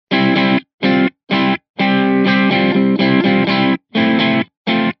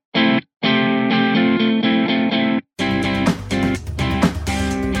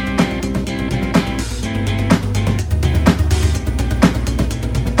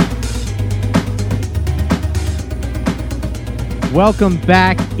Welcome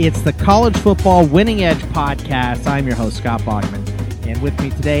back. It's the College Football Winning Edge podcast. I'm your host, Scott Bogman. And with me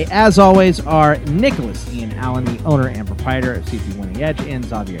today, as always, are Nicholas Ian Allen, the owner and proprietor of CFB Winning Edge, and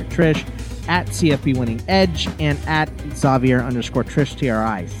Xavier Triche at CFB Winning Edge and at Xavier_Triche,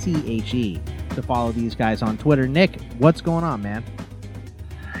 Triche, to follow these guys on Twitter. Nick, what's going on, man?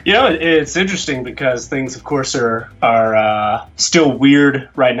 You know, it's interesting because things, of course, are still weird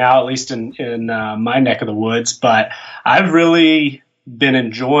right now, at least in my neck of the woods. But I've really been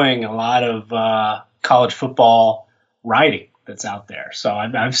enjoying a lot of college football writing that's out there. So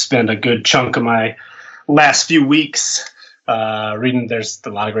I've spent a good chunk of my last few weeks reading. There's a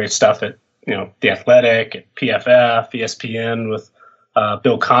lot of great stuff at The Athletic, at PFF, ESPN with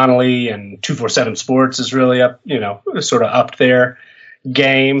Bill Connolly, and 247 Sports is really up, sort of up there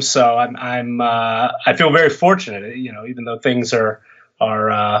game. So I feel very fortunate, even though things are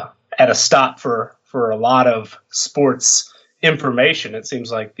at a stop for a lot of sports information. It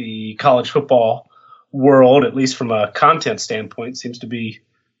seems like the college football world, at least from a content standpoint, seems to be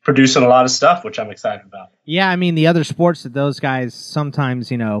producing a lot of stuff, which I'm excited about. Yeah, I mean, the other sports that those guys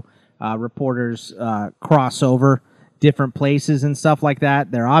sometimes, reporters cross over different places and stuff like that.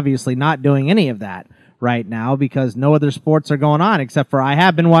 They're obviously not doing any of that right now because no other sports are going on, except for I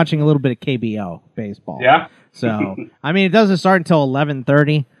have been watching a little bit of KBO baseball. Yeah. So, I mean, it doesn't start until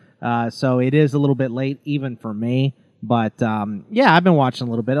 11:30, so it is a little bit late even for me. But, yeah, I've been watching a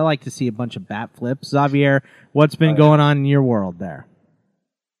little bit. I like to see a bunch of bat flips. Xavier, what's been going on in your world there?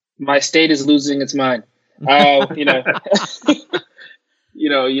 My state is losing its mind. When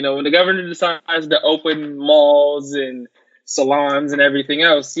the governor decides to open malls and salons and everything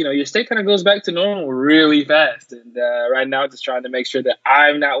else, your state kind of goes back to normal really fast. And right now, just trying to make sure that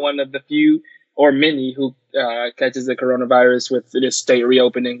I'm not one of the few or many who catches the coronavirus with this state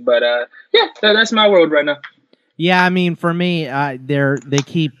reopening. But that's my world right now. Yeah, I mean, for me,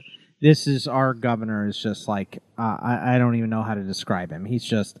 this is our governor is just like, I don't even know how to describe him. He's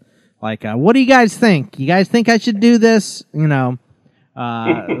just like, what do you guys think? You guys think I should do this? What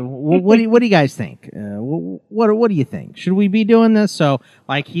do you guys think? What do you think? Should we be doing this? So,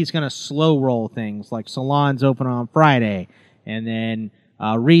 like, he's going to slow roll things, like salons open on Friday, and then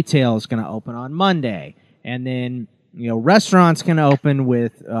retail is going to open on Monday, and then restaurants can open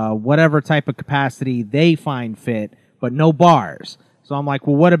with whatever type of capacity they find fit, but no bars. So I'm like,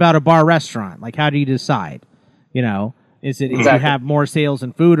 well, what about a bar restaurant? Like, how do you decide? Is it if you have more sales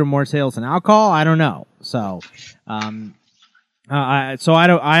in food or more sales in alcohol? I don't know. So, I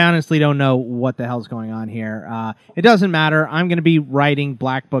honestly don't know what the hell's going on here. It doesn't matter. I'm going to be writing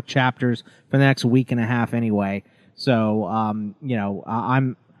Black Book chapters for the next week and a half anyway. So, I'm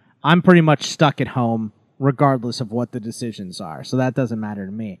pretty much stuck at home regardless of what the decisions are. So that doesn't matter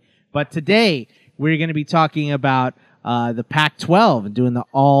to me. But today we're going to be talking about the Pac-12 and doing the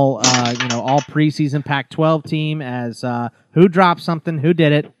all preseason Pac-12 team as who dropped something, who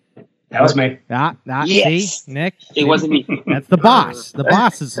did it. That was me. Yes. See, Nick? It wasn't me. That's the boss. The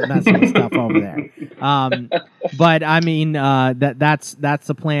boss is messing with stuff over there. But I mean, that's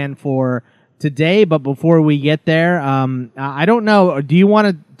the plan for today. But before we get there, I don't know. Do you want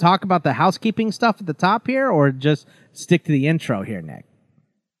to talk about the housekeeping stuff at the top here, or just stick to the intro here, Nick?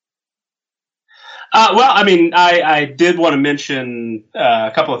 Well, I mean, I did want to mention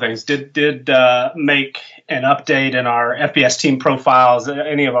a couple of things. Did make an update in our FBS team profiles.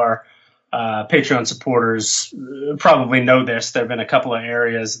 Any of our Patreon supporters probably know this. There have been a couple of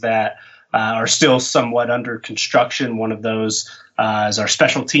areas that are still somewhat under construction. One of those is our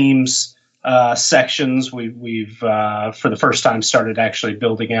special teams sections. We've for the first time started actually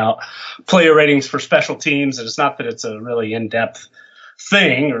building out player ratings for special teams. And it's not that it's a really in-depth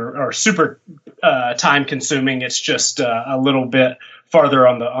thing or super time consuming. It's just a little bit farther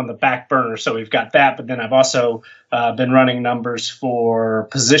on the back burner. So we've got that, but then I've also been running numbers for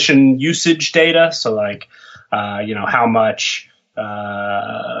position usage data. So like, how much,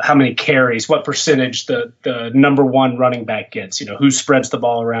 how many carries, what percentage the number one running back gets, who spreads the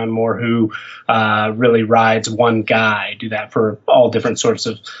ball around more, who really rides one guy. Do that for all different sorts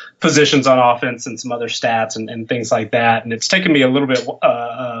of positions on offense and some other stats and things like that. And it's taken me a little bit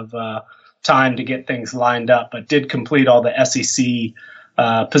of time to get things lined up, but did complete all the SEC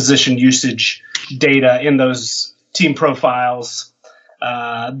position usage data in those team profiles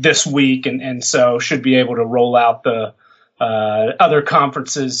this week. And so should be able to roll out the other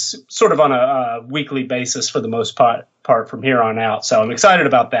conferences sort of on a weekly basis for the most part from here on out. So I'm excited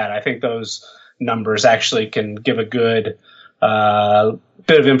about that. I think those numbers actually can give a good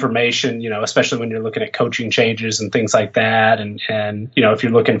bit of information, especially when you're looking at coaching changes and things like that. And if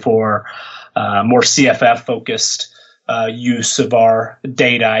you're looking for more CFF focused use of our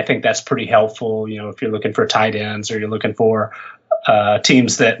data. I think that's pretty helpful. If you're looking for tight ends or you're looking for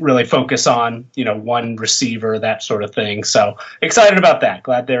teams that really focus on, one receiver, that sort of thing. So excited about that.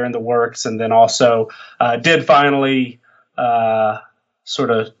 Glad they're in the works. And then also did finally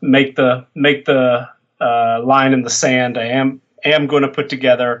sort of make the line in the sand. I am going to put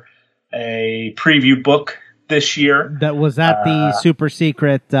together a preview book this year. Was that the super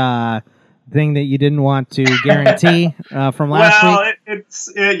secret thing that you didn't want to guarantee from last week?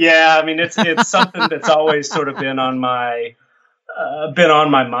 It's something that's always sort of been on my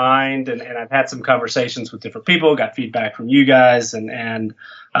mind, and I've had some conversations with different people, got feedback from you guys, and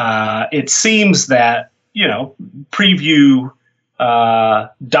it seems that preview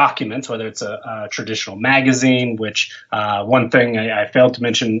documents, whether it's a traditional magazine, which one thing I failed to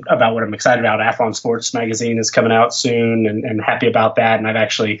mention about what I'm excited about, Athlon Sports Magazine is coming out soon, and happy about that. And I've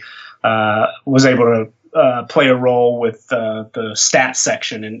actually was able to play a role with the stats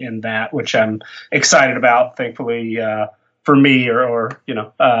section in that, which I'm excited about. Thankfully, for me,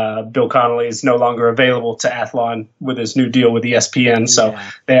 Bill Connolly is no longer available to Athlon with his new deal with ESPN, so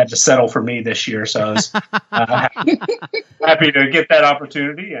they had to settle for me this year. So I was happy to get that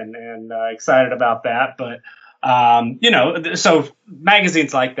opportunity and excited about that. But so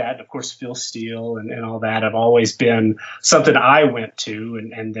magazines like that, of course, Phil Steele and all that have always been something I went to,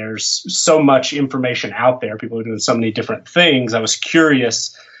 and there's so much information out there. People are doing so many different things. I was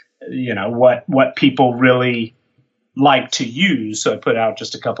curious, what people really like to use. So I put out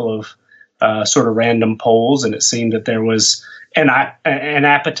just a couple of sort of random polls, and it seemed that there was an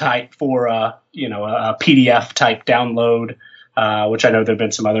appetite for a PDF type download, which I know there have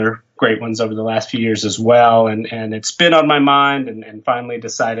been some other great ones over the last few years as well. And it's been on my mind, and finally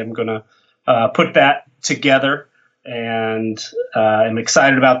decided I'm going to put that together, and I'm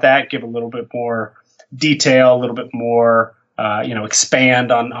excited about that. Give a little bit more detail, a little bit more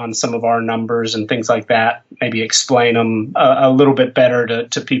expand on some of our numbers and things like that, maybe explain them a little bit better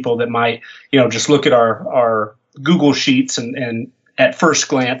to people that might, just look at our Google Sheets and at first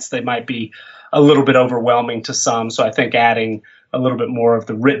glance, they might be a little bit overwhelming to some. So I think adding a little bit more of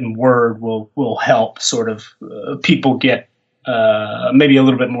the written word will help sort of people get maybe a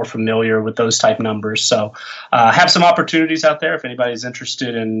little bit more familiar with those type numbers. So have some opportunities out there. If anybody's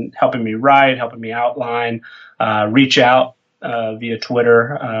interested in helping me write, helping me outline, reach out via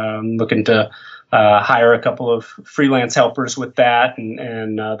Twitter. Looking to hire a couple of freelance helpers with that,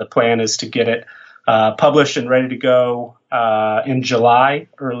 and the plan is to get it published and ready to go in July,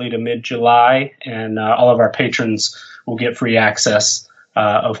 early to mid-July, and all of our patrons will get free access,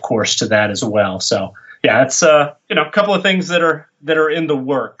 of course, to that as well. So yeah, it's a couple of things that are in the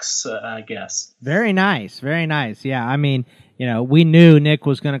works, I guess. Very nice, very nice. Yeah, I mean, we knew Nick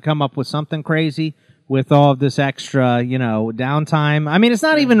was going to come up with something crazy with all of this extra, downtime. I mean, it's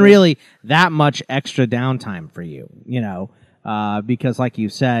not even really that much extra downtime for you, because like you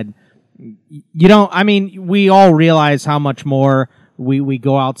said, we all realize how much more we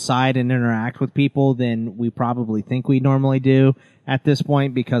go outside and interact with people than we probably think we normally do at this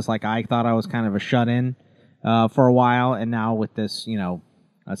point, because like I thought I was kind of a shut-in for a while, and now with this,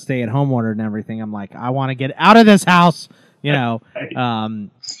 a stay-at-home order and everything, I'm like, I want to get out of this house. So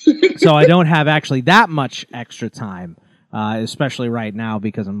I don't have actually that much extra time, especially right now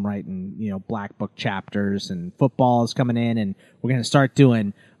because I'm writing, Black Book chapters, and football is coming in, and we're going to start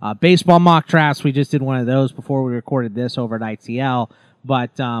doing baseball mock drafts. We just did one of those before we recorded this over at ITL.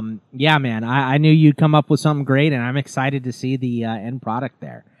 But, yeah, man, I knew you'd come up with something great, and I'm excited to see the end product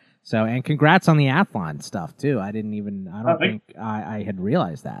there. So, and congrats on the Athlon stuff, too. I don't think I had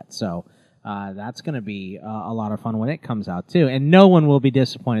realized that. So, that's going to be a lot of fun when it comes out, too. And no one will be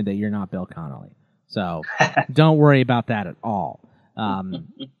disappointed that you're not Bill Connolly. So don't worry about that at all.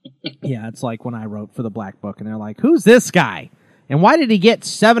 Yeah, it's like when I wrote for the Black Book, and they're like, who's this guy? And why did he get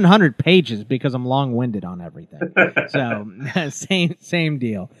 700 pages? Because I'm long-winded on everything. So same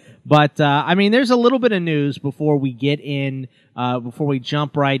deal. But, there's a little bit of news before we before we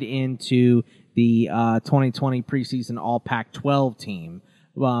jump right into the 2020 preseason All Pac-12 team.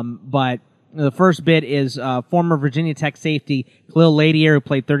 But the first bit is former Virginia Tech safety Khalil Ladier, who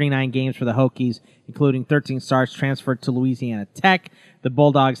played 39 games for the Hokies, including 13 starts, transferred to Louisiana Tech. The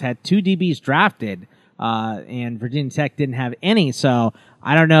Bulldogs had 2 DBs drafted, and Virginia Tech didn't have any. So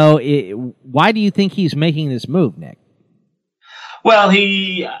I don't know. Why do you think he's making this move, Nick? Well,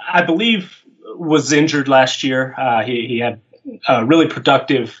 he, I believe, was injured last year. He had a really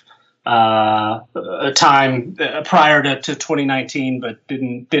productive time prior to 2019, but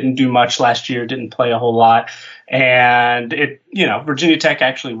didn't do much last year, didn't play a whole lot. And Virginia Tech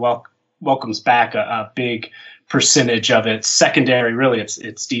actually welcomes back a big percentage of its secondary, really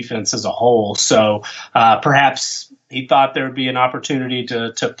its defense as a whole. So perhaps he thought there would be an opportunity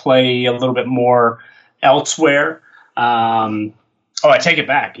to play a little bit more elsewhere. I take it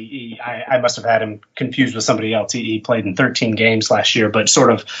back. I must have had him confused with somebody else. He played in 13 games last year, but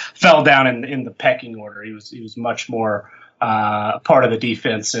sort of fell down in the pecking order. He was much more part of the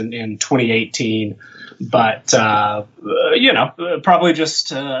defense in 2018. But, probably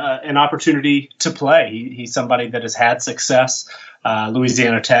just an opportunity to play. He's somebody that has had success.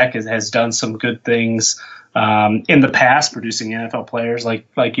 Louisiana Tech has done some good things in the past, producing NFL players,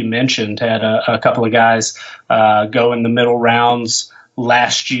 like you mentioned, had a couple of guys go in the middle rounds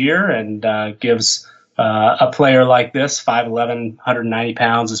last year, and gives a player like this, 5'11", 190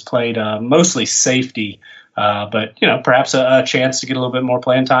 pounds, has played mostly safety, but perhaps a chance to get a little bit more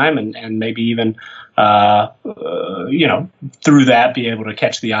playing time, and maybe even through that be able to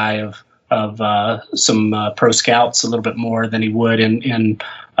catch the eye of some pro scouts a little bit more than he would in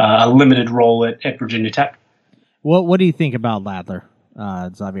a limited role at Virginia Tech. What do you think about Ladler,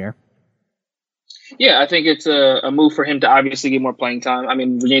 Xavier? Yeah, I think it's a move for him to obviously get more playing time. I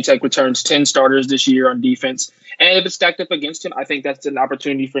mean, Virginia Tech returns 10 starters this year on defense. And if it's stacked up against him, I think that's an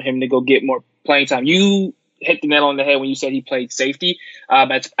opportunity for him to go get more playing time. You hit the nail on the head when you said he played safety.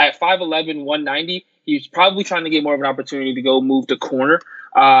 At 5'11", 190, he's probably trying to get more of an opportunity to go move to corner.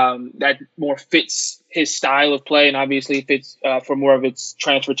 That more fits his style of play, and obviously fits for more of its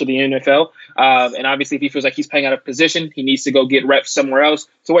transfer to the NFL. And obviously, if he feels like he's playing out of position, he needs to go get reps somewhere else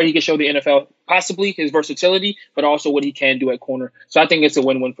to where he can show the NFL possibly his versatility, but also what he can do at corner. So I think it's a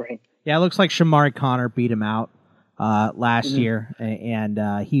win-win for him. Yeah, it looks like Shamari Connor beat him out last year, and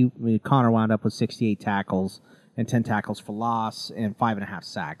Connor wound up with 68 tackles and 10 tackles for loss and 5.5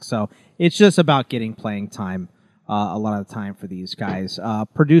 sacks. So it's just about getting playing time a lot of the time for these guys.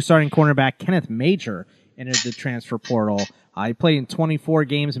 Purdue starting cornerback Kenneth Major entered the transfer portal. He played in 24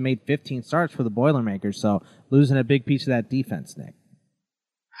 games and made 15 starts for the Boilermakers, so losing a big piece of that defense, Nick.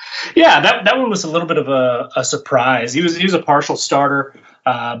 Yeah, that one was a little bit of a surprise. He was a partial starter,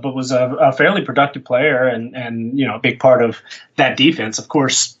 but was a fairly productive player and a big part of that defense. Of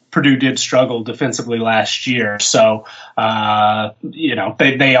course, Purdue did struggle defensively last year. So,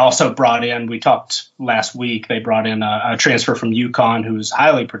 they also brought in, we talked last week, they brought in a transfer from UConn who was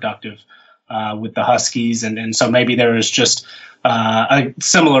highly productive with the Huskies. And so maybe there was just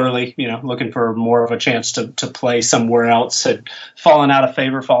similarly, looking for more of a chance to play somewhere else, had fallen out of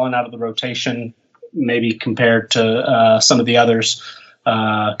favor, fallen out of the rotation, maybe compared to some of the others'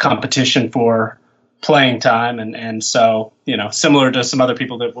 competition for playing time. And so, similar to some other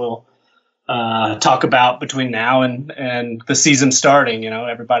people that we'll talk about between now and the season starting,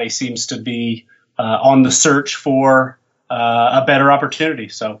 everybody seems to be on the search for a better opportunity.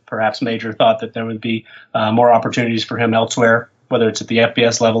 So perhaps Major thought that there would be more opportunities for him elsewhere, whether it's at the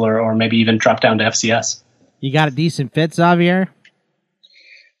FBS level or maybe even drop down to FCS. You got a decent fit, Xavier?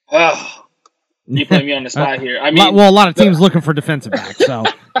 Oh, you put me on the spot here. I mean, a lot of teams looking for defensive backs, so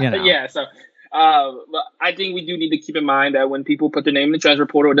yeah. So, but I think we do need to keep in mind that when people put their name in the transfer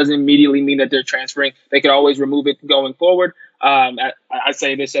portal, it doesn't immediately mean that they're transferring. They could always remove it going forward. I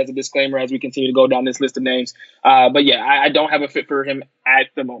say this as a disclaimer as we continue to go down this list of names. But yeah, I don't have a fit for him at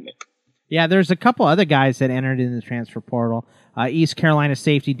the moment. Yeah, there's a couple other guys that entered in the transfer portal. East Carolina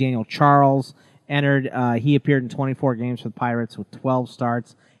safety Daniel Charles entered. He appeared in 24 games for the Pirates with 12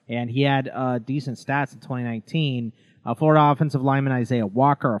 starts, and he had decent stats in 2019. Florida offensive lineman Isaiah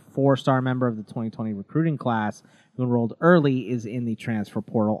Walker, a 4-star member of the 2020 recruiting class who enrolled early, is in the transfer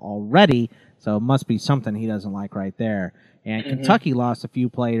portal already, so it must be something he doesn't like right there. And Kentucky lost a few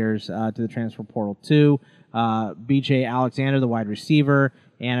players to the transfer portal too. B.J. Alexander, the wide receiver,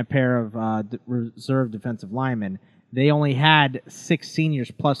 and a pair of reserve defensive linemen. They only had 6 seniors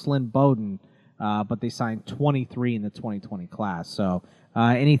plus Lynn Bowden, but they signed 23 in the 2020 class. So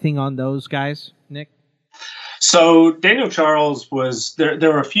anything on those guys, Nick? So Daniel Charles was there.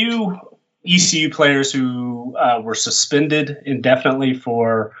 There were a few ECU players who were suspended indefinitely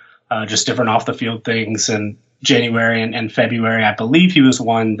for just different off the field things in January and February. I believe he was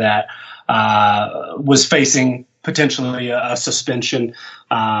one that was facing potentially a suspension.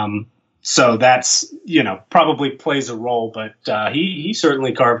 So that's, probably plays a role, but he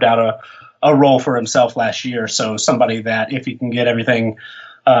certainly carved out a role for himself last year. So somebody that if he can get everything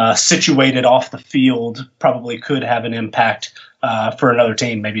situated off the field, probably could have an impact for another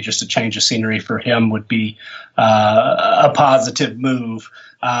team. Maybe just a change of scenery for him would be a positive move.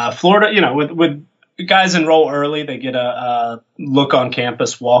 Florida, with guys enroll early. They get a look on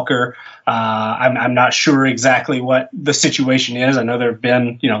campus. Walker, I'm not sure exactly what the situation is. I know there have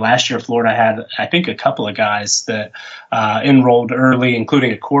been, last year Florida had, I think, a couple of guys that enrolled early,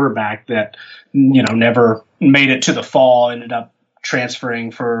 including a quarterback that, never made it to the fall, ended up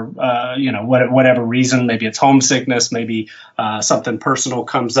transferring for whatever reason. Maybe it's homesickness, maybe something personal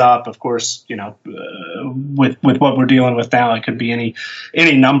comes up. Of course, with what we're dealing with now, it could be any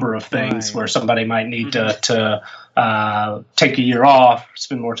number of things, right, where somebody might need to take a year off,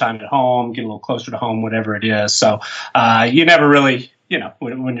 spend more time at home, get a little closer to home, whatever it is. So you never really,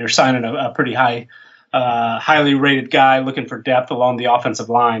 when you're signing a pretty highly rated guy looking for depth along the offensive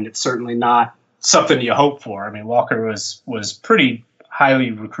line, it's certainly not something you hope for. I mean, Walker was pretty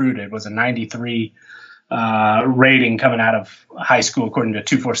highly recruited, was a 93 rating coming out of high school, according to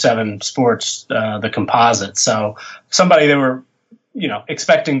 247 Sports, the composite. So somebody they were,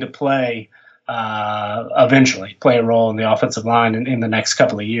 expecting to play eventually, play a role in the offensive line in the next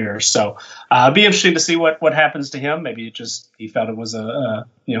couple of years. So it'd be interesting to see what happens to him. Maybe he felt it was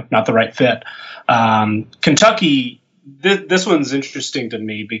not the right fit. Kentucky, this one's interesting to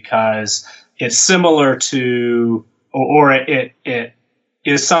me because it's similar to, or it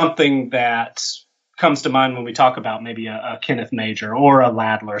is something that comes to mind when we talk about maybe a Kenneth Major or a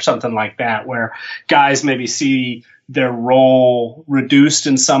Ladler, something like that, where guys maybe see their role reduced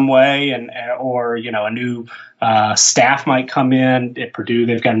in some way, or a new staff might come in. At Purdue,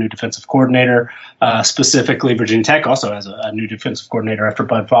 they've got a new defensive coordinator. Specifically, Virginia Tech also has a new defensive coordinator after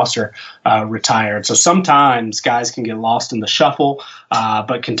Bud Foster retired. So sometimes guys can get lost in the shuffle.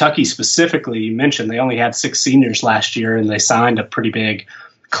 But Kentucky specifically, you mentioned they only had 6 seniors last year, and they signed a pretty big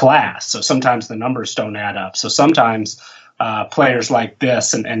class. So sometimes the numbers don't add up. So sometimes players like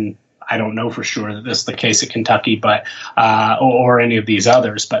this, and I don't know for sure that this is the case at Kentucky, but or any of these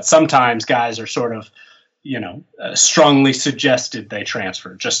others. But sometimes guys are sort of, strongly suggested they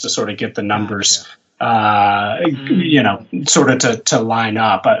transfer just to sort of get the numbers, sort of to line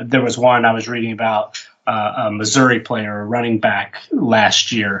up. There was one I was reading about, a Missouri player, a running back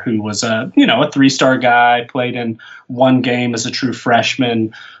last year, who was a 3-star guy, played in one game as a true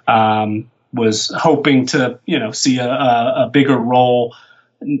freshman, was hoping to, see a bigger role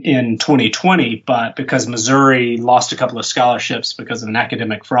in 2020, but because Missouri lost a couple of scholarships because of an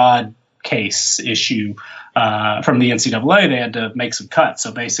academic fraud case issue from the NCAA, they had to make some cuts.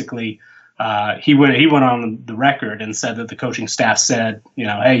 So basically, he went on the record and said that the coaching staff said,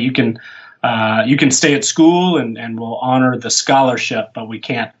 hey, you can stay at school and we'll honor the scholarship, but we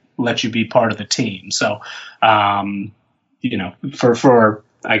can't let you be part of the team. So, for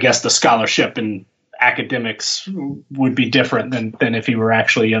I guess the scholarship and academics would be different than if he were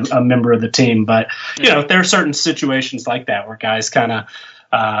actually a member of the team. But, there are certain situations like that where guys kind of,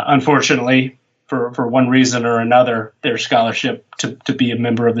 unfortunately, for one reason or another, their scholarship to be a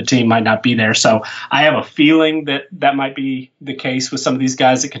member of the team might not be there. So I have a feeling that might be the case with some of these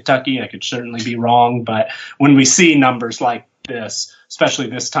guys at Kentucky. I could certainly be wrong. But when we see numbers like this, especially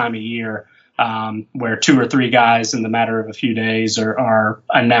this time of year, where 2 or 3 guys in the matter of a few days are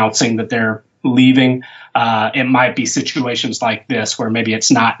announcing that they're leaving, it might be situations like this where maybe it's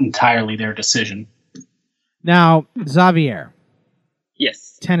not entirely their decision. Now, Xavier.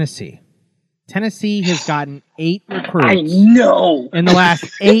 Yes. Tennessee has gotten 8 recruits. I know. In the last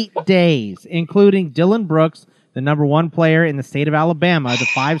 8 days, including Dylan Brooks, the number 1 player in the state of Alabama, the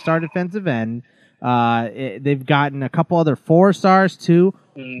 5-star defensive end. They've gotten a couple other 4-stars too.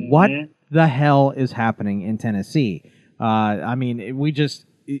 Mm-hmm. What the hell is happening in Tennessee?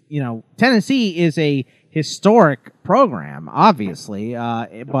 Tennessee is a historic program, obviously,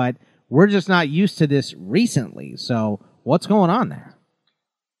 but we're just not used to this recently. So what's going on there?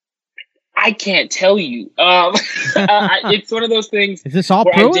 I can't tell you. It's one of those things. Is this all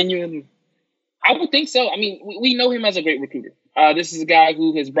Pruitt? I would think so. I mean, we know him as a great recruiter. This is a guy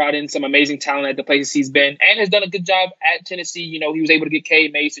who has brought in some amazing talent at the places he's been and has done a good job at Tennessee. He was able to get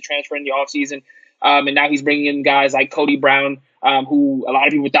Cade Mays to transfer in the offseason. And now he's bringing in guys like Cody Brown, who a lot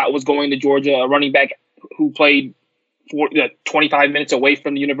of people thought was going to Georgia, a running back who played 25 minutes away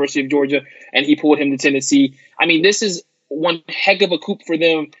from the University of Georgia, and he pulled him to Tennessee. I mean, this is one heck of a coup for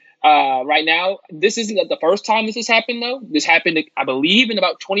them. Right now, this isn't the first time this has happened, though. This happened, I believe, in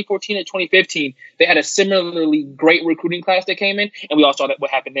about 2014 and 2015. They had a similarly great recruiting class that came in, and we all saw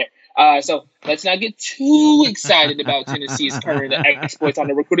what happened there. So let's not get too excited about Tennessee's current exploits on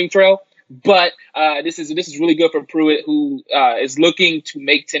the recruiting trail. But this is really good for Pruitt, who is looking to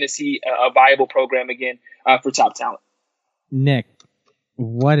make Tennessee a viable program again for top talent. Nick,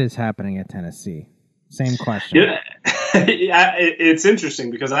 what is happening at Tennessee? Same question. It's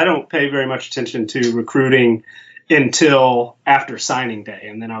interesting because I don't pay very much attention to recruiting until after signing day,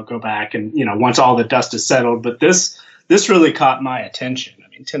 and then I'll go back and once all the dust is settled. But this really caught my attention. I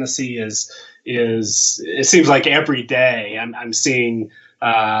mean, Tennessee is it seems like every day I'm seeing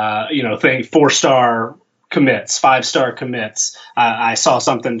 4-star commits, 5-star commits. I saw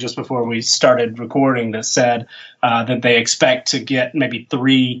something just before we started recording that said that they expect to get maybe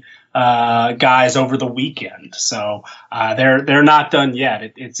 3 guys over the weekend. So they're not done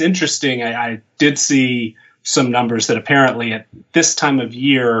yet. It's interesting. I did see some numbers that apparently at this time of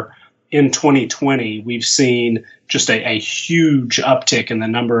year in 2020, we've seen just a huge uptick in the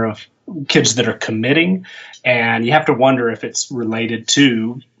number of kids that are committing. And you have to wonder if it's related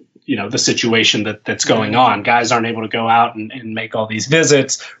to the situation that's going on. Guys aren't able to go out and make all these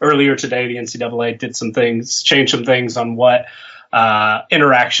visits. Earlier today, the NCAA did some things, changed some things on what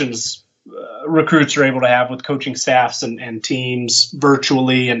interactions recruits are able to have with coaching staffs and teams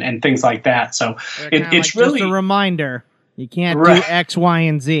virtually and things like that. So it's really just a reminder. You can't Right. do X, Y,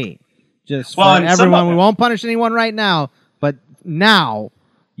 and Z. Just Well, for and some everyone. of We it- won't punish anyone right now, but now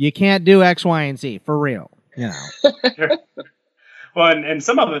you can't do X, Y, and Z for real. Well, and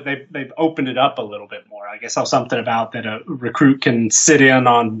some of it they've opened it up a little bit more. I guess I saw something about that a recruit can sit in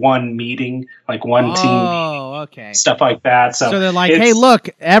on one meeting, like one team, Oh, okay. stuff like that. So So they're like, it's- hey, look,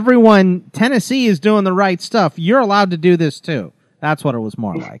 everyone, Tennessee is doing the right stuff. You're allowed to do this too. That's what it was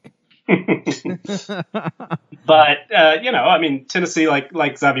more like. But I mean, Tennessee,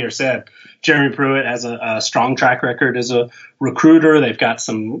 like Xavier said, Jeremy Pruitt has a strong track record as a recruiter. They've got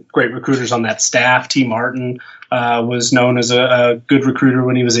some great recruiters on that staff. T. Martin was known as a good recruiter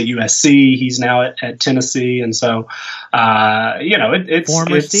when he was at USC. He's now at Tennessee, and so it's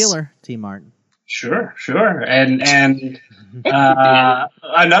Former it's, Steeler, T. Martin. Sure, and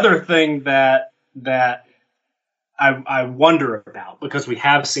another thing that I wonder about, because we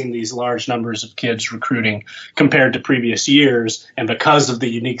have seen these large numbers of kids recruiting compared to previous years, and because of the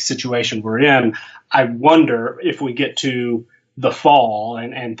unique situation we're in, I wonder if we get to the fall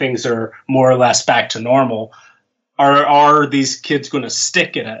and things are more or less back to normal, are these kids going to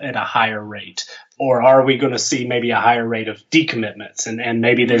stick at a higher rate? Or are we going to see maybe a higher rate of decommitments, and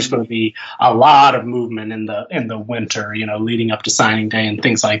maybe there's going to be a lot of movement in the winter, leading up to signing day and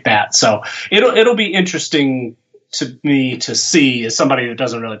things like that. So it'll be interesting to me to see, as somebody that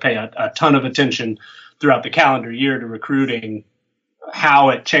doesn't really pay a ton of attention throughout the calendar year to recruiting,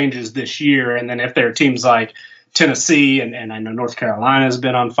 how it changes this year. And then if there are teams like Tennessee and I know North Carolina has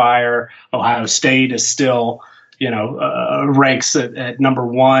been on fire, Ohio State is still ranks at number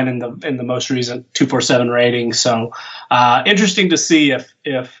 1 in the most recent 247 rating. So interesting to see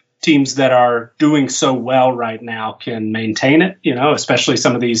if teams that are doing so well right now can maintain it, especially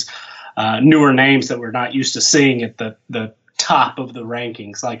some of these newer names that we're not used to seeing at the top of the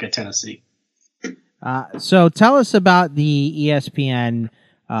rankings, like a Tennessee. So tell us about the ESPN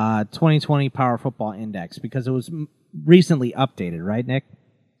 2020 Power Football Index, because it was recently updated, right, Nick?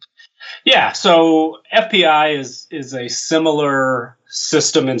 Yeah, so FPI is a similar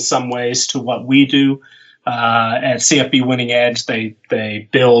system in some ways to what we do at CFB Winning Edge. They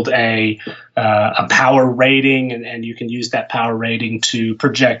build a power rating, and you can use that power rating to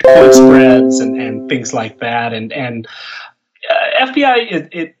project point spreads and things like that. And FPI,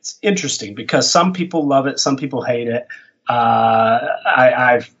 it's interesting because some people love it, some people hate it.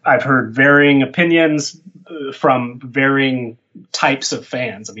 I've heard varying opinions from varying types of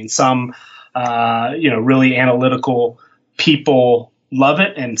fans. I mean, some really analytical people love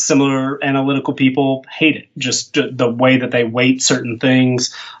it, and similar analytical people hate it. Just the way that they weight certain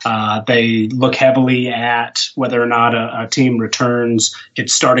things. They look heavily at whether or not a team returns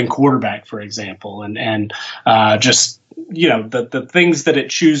its starting quarterback, for example, and just the things that it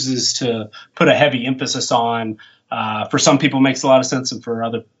chooses to put a heavy emphasis on. For some people makes a lot of sense, and for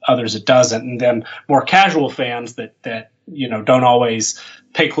others it doesn't. And then more casual fans that don't always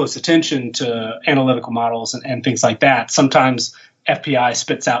pay close attention to analytical models and things like that. Sometimes FPI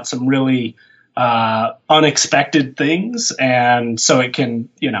spits out some really unexpected things, and so it can,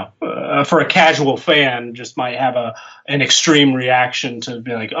 for a casual fan, just might have an extreme reaction to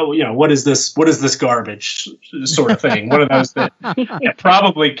be like, oh, what is this garbage sort of thing. One of those that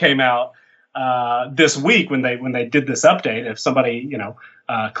probably came out this week when they did this update. If somebody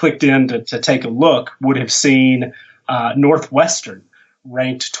clicked in to take a look, would have seen Northwestern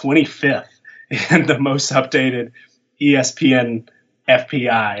ranked 25th in the most updated ESPN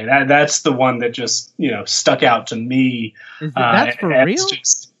FPI. That's the one that just stuck out to me. That's for real?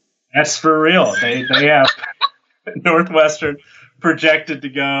 That's for real. They have Northwestern projected to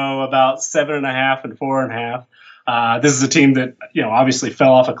go about 7.5 and 4.5. This is a team that, obviously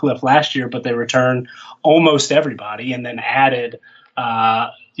fell off a cliff last year, but they returned almost everybody and then added,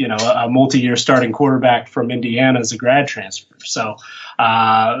 a multi-year starting quarterback from Indiana as a grad transfer. So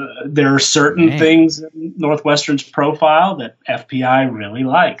there are certain things in Northwestern's profile that FPI really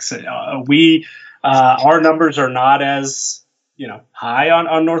likes. Our numbers are not as, high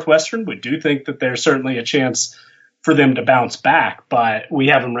on Northwestern. We do think that there's certainly a chance for them to bounce back, but we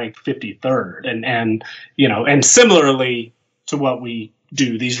have them ranked 53rd. And similarly to what we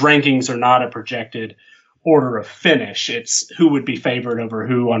do, these rankings are not a projected order of finish. It's who would be favored over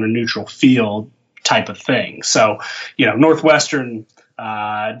who on a neutral field type of thing. So, Northwestern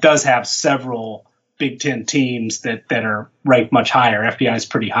does have several Big Ten teams that are ranked much higher. FPI is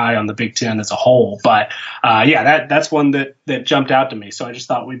pretty high on the Big Ten as a whole, but that's one that jumped out to me. So I just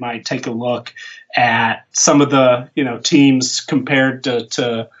thought we might take a look at some of the teams compared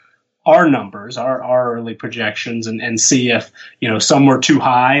to our numbers, our early projections, and see if some were too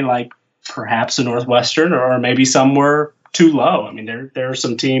high, like perhaps a Northwestern, or maybe some were too low. I mean, there are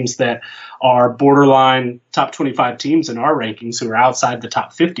some teams that are borderline top 25 teams in our rankings who are outside the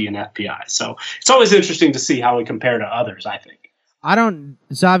top 50 in FPI. So it's always interesting to see how we compare to others, I think.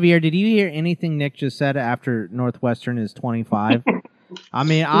 Xavier, did you hear anything Nick just said after Northwestern is 25? I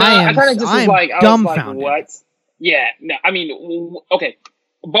mean, I was dumbfounded. What? Yeah, no, I mean, okay.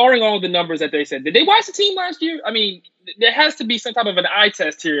 Barring all the numbers that they said, did they watch the team last year? I mean, there has to be some type of an eye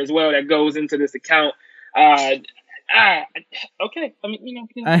test here as well that goes into this account. Okay. I mean,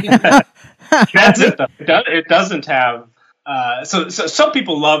 that's it. Though. It doesn't have. So some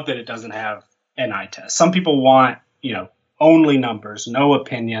people love that it doesn't have an eye test. Some people want only numbers, no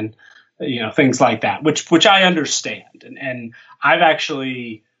opinion, things like that, which I understand. And I've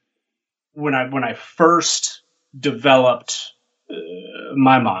actually, when I first developed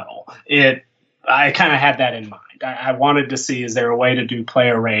my model, I kind of had that in mind. I wanted to see, is there a way to do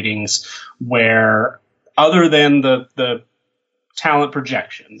player ratings where, other than the talent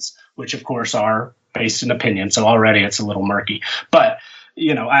projections, which of course are based in opinion, so already it's a little murky. But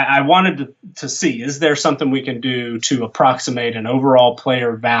I wanted to see, is there something we can do to approximate an overall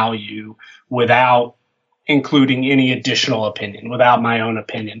player value without including any additional opinion, without my own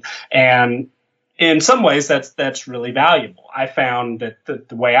opinion? And in some ways, that's really valuable. I found that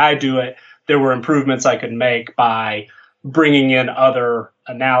the way I do it, there were improvements I could make by bringing in other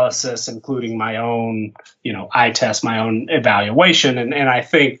analysis, including my own, eye test, my own evaluation. And I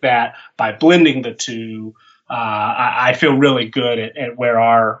think that by blending the two, I feel really good at where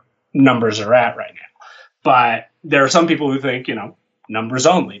our numbers are at right now. But there are some people who think, numbers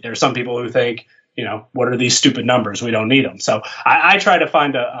only. There are some people who think, what are these stupid numbers? We don't need them. So I try to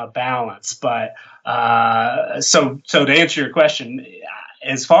find a balance. But so to answer your question,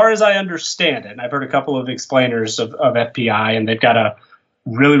 as far as I understand it, and I've heard a couple of explainers of FPI, and they've got a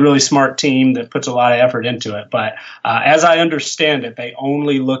really, really smart team that puts a lot of effort into it. But as I understand it, they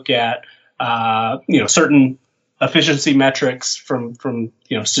only look at certain efficiency metrics from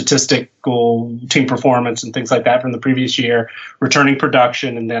statistical team performance and things like that from the previous year, returning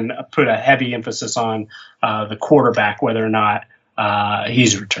production, and then put a heavy emphasis on the quarterback, whether or not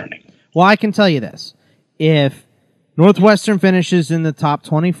he's returning. Well, I can tell you this. If Northwestern finishes in the top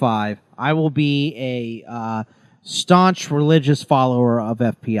 25, I will be a staunch religious follower of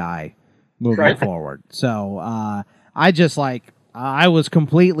FPI moving forward. So I was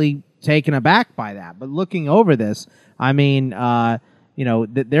completely taken aback by that. But looking over this, I mean,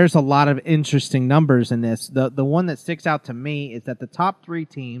 there's a lot of interesting numbers in this. The one that sticks out to me is that the top three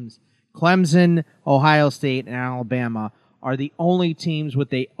teams, Clemson, Ohio State, and Alabama, are the only teams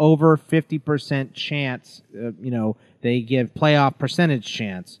with a over 50% chance, they give playoff percentage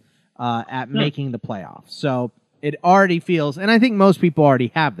chance at making the playoffs. So it already feels, and I think most people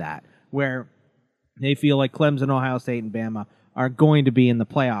already have that, where they feel like Clemson, Ohio State, and Bama are going to be in the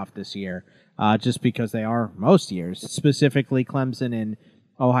playoff this year, just because they are most years. Specifically, Clemson and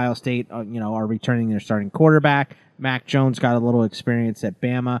Ohio State, are returning their starting quarterback. Mac Jones got a little experience at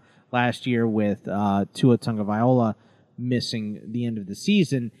Bama last year with Tua Tagovailoa missing the end of the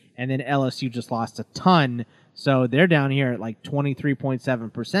season, and then LSU just lost a ton, so they're down here at like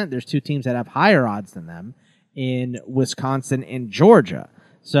 23.7%. There's two teams that have higher odds than them in Wisconsin and Georgia,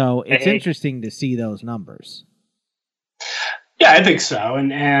 so it's interesting to see those numbers. Yeah, I think so,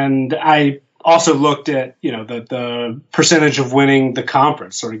 and I also looked at the percentage of winning the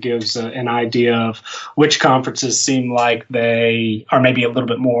conference. Sort of gives an idea of which conferences seem like they are maybe a little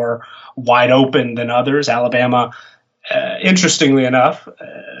bit more wide open than others. Alabama interestingly enough,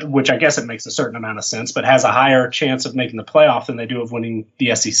 which I guess it makes a certain amount of sense, but has a higher chance of making the playoff than they do of winning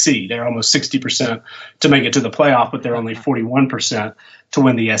the SEC. They're almost 60% to make it to the playoff, but they're only 41% to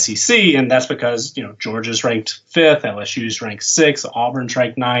win the SEC. And that's because, Georgia's ranked 5th, LSU's ranked 6th, Auburn's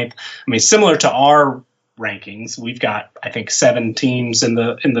ranked 9th. I mean, similar to our rankings, we've got, I think, 7 teams in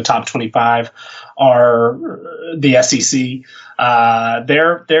the top 25 are the SEC.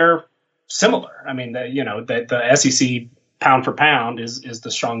 They're similar. I mean, the SEC pound for pound is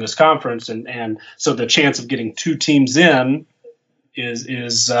the strongest conference, and so the chance of getting 2 teams in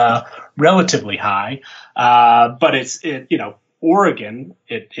is relatively high. But Oregon,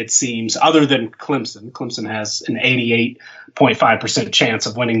 it seems, other than Clemson has an 88.5% chance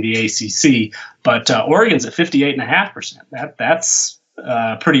of winning the ACC, but Oregon's at 58.5%. That's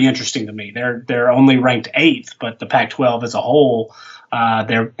pretty interesting to me. They're only ranked 8th, but the Pac-12 as a whole,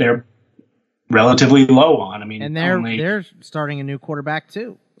 they're relatively low on. I mean, and they're starting a new quarterback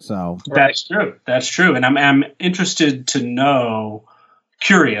too. So that's true. That's true. And I'm interested to know,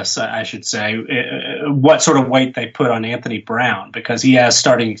 curious, I should say, what sort of weight they put on Anthony Brown, because he has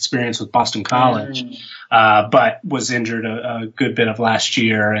starting experience with Boston College, but was injured a good bit of last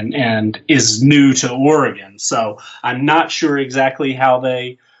year and is new to Oregon. So I'm not sure exactly how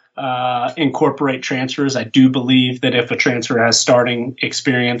they incorporate transfers. I do believe that if a transfer has starting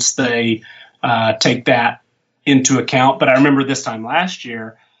experience, they take that into account. But I remember this time last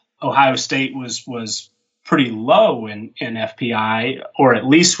year, Ohio State was pretty low in FPI, or at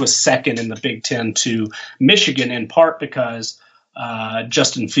least was second in the Big Ten to Michigan, in part because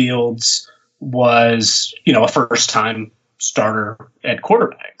Justin Fields was, a first-time starter at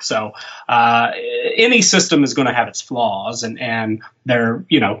quarterback. So any system is going to have its flaws, and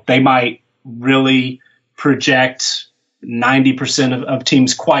they might really project 90% of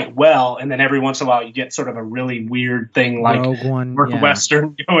teams quite well, and then every once in a while you get sort of a really weird thing like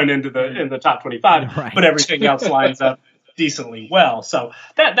Northwestern going in the top 25, right. But everything else lines up decently well. So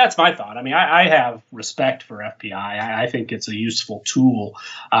that's my thought. I mean, I have respect for FPI. I think it's a useful tool.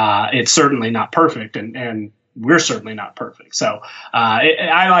 It's certainly not perfect, and we're certainly not perfect. So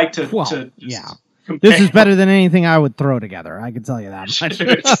I like to This is better than anything I would throw together. I can tell you that much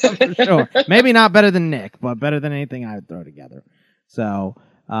for sure. Maybe not better than Nick, but better than anything I would throw together. So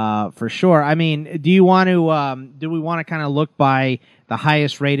for sure. I mean, do we want to kind of look by the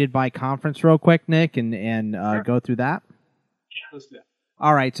highest rated by conference real quick, Nick, and sure. Go through that? Yeah, let's do that.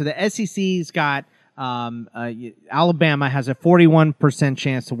 All right. So the SEC's got Alabama has a 41%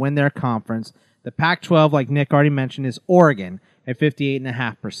 chance to win their conference. The Pac-12, like Nick already mentioned, is Oregon at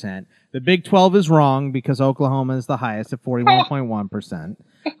 58.5%. The Big 12 is wrong because Oklahoma is the highest at 41.1%.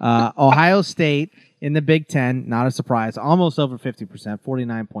 Ohio State in the Big 10, not a surprise, almost over 50%,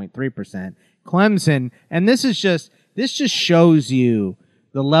 49.3%. Clemson, and this just shows you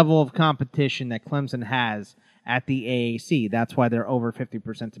the level of competition that Clemson has at the AAC. That's why they're over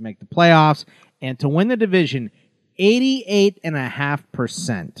 50% to make the playoffs. And to win the division,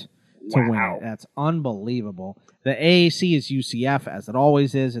 88.5% to win it. That's unbelievable. The AAC is UCF, as it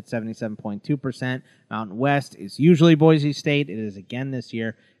always is, at 77.2%. Mountain West is usually Boise State. It is again this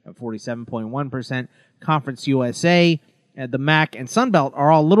year at 47.1%. Conference USA, the MAC, and Sun Belt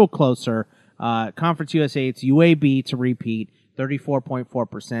are all a little closer. Conference USA, it's UAB to repeat,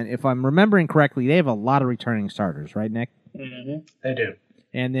 34.4%. If I'm remembering correctly, they have a lot of returning starters, right, Nick? Mm-hmm. They do.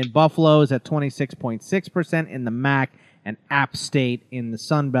 And then Buffalo is at 26.6% in the MAC, and App State in the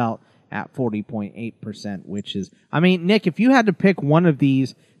Sun Belt at 40.8%, which is, I mean, Nick, if you had to pick one of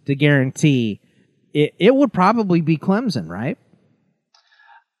these to guarantee, it would probably be Clemson, right?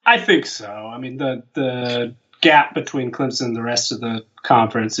 I think so. I mean, the gap between Clemson and the rest of the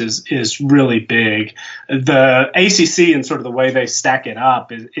conference is really big. The ACC and sort of the way they stack it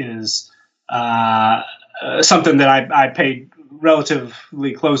up is something that I paid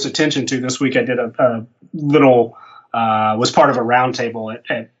relatively close attention to this week. I did a little, was part of a roundtable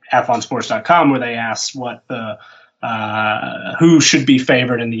at athlonsports.com where they asked what who should be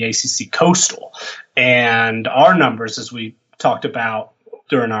favored in the ACC Coastal. And our numbers, as we talked about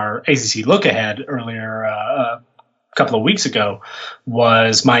during our ACC look ahead earlier a couple of weeks ago,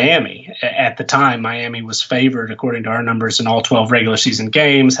 was Miami. At the time, Miami was favored according to our numbers in all 12 regular season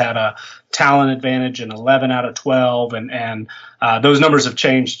games, had a talent advantage in 11 out of 12, and those numbers have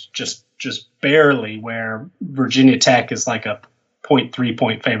changed just barely, where Virginia Tech is like a 0.3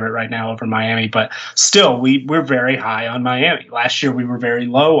 point favorite right now over Miami, but still we're very high on Miami. Last year we were very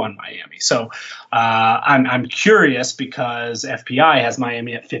low on Miami. So I'm curious because FPI has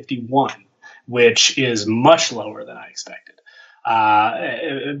Miami at 51, which is much lower than I expected.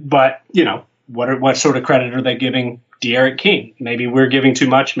 But what sort of credit are they giving De'Aaron King? Maybe we're giving too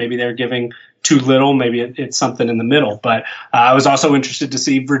much. Maybe they're giving too little. Maybe it's something in the middle. But I was also interested to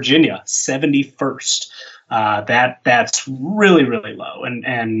see Virginia 71st. That's really, really low.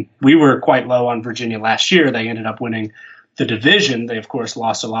 And we were quite low on Virginia last year. They ended up winning the division. They, of course,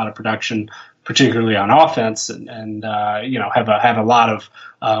 lost a lot of production, particularly on offense, and have a lot of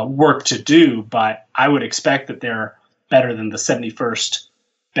work to do. But I would expect that they're better than the 71st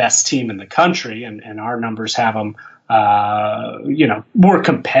best team in the country, and our numbers have them more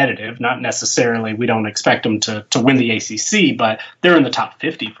competitive. Not necessarily, we don't expect them to win the ACC, but they're in the top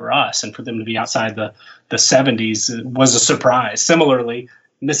 50 for us, and for them to be outside the 70s was a surprise. Similarly,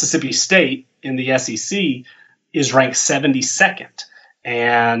 Mississippi State in the SEC is ranked 72nd.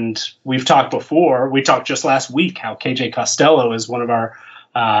 And we talked just last week how KJ Costello is one of our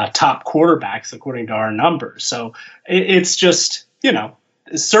top quarterbacks according to our numbers. So it's just,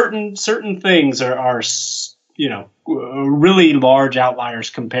 certain things are really large outliers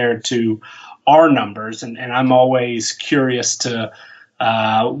compared to our numbers. And I'm always curious to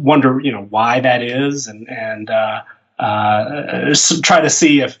wonder, why that is, and try to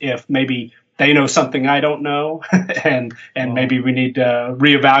see if maybe they know something I don't know, and maybe we need to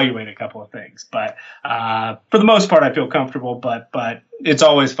reevaluate a couple of things. But for the most part, I feel comfortable. But it's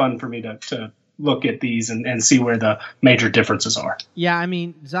always fun for me to look at these and see where the major differences are. Yeah, I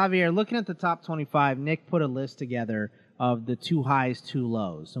mean, Xavier, looking at the top 25, Nick put a list together of the two highs, two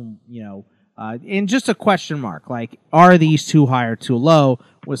lows. And, and just a question mark, like, are these too high or too low?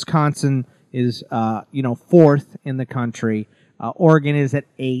 Wisconsin is, fourth in the country. Oregon is at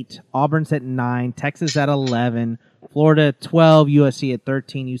 8, Auburn's at 9, Texas at 11, Florida at 12, USC at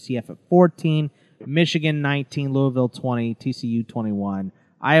 13, UCF at 14, Michigan 19, Louisville 20, TCU 21,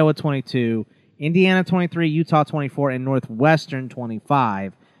 Iowa 22, Indiana 23, Utah 24, and Northwestern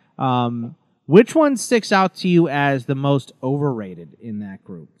 25. Which one sticks out to you as the most overrated in that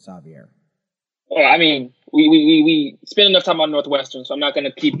group, Xavier? Well, I mean, we spend enough time on Northwestern, so I'm not going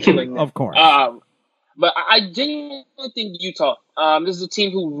to keep killing them. Of course. But I genuinely think Utah, this is a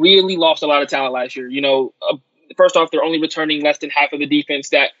team who really lost a lot of talent last year. First off, they're only returning less than half of the defense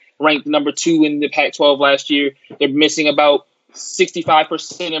that ranked number 2 in the Pac-12 last year. They're missing about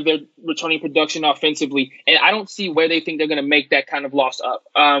 65% of their returning production offensively. And I don't see where they think they're going to make that kind of loss up.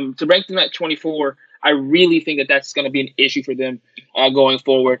 To rank them at 24, I really think that that's going to be an issue for them going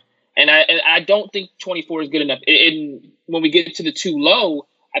forward. And I don't think 24 is good enough. When we get to the too low,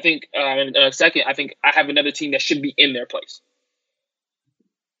 I think in a second, I think I have another team that should be in their place.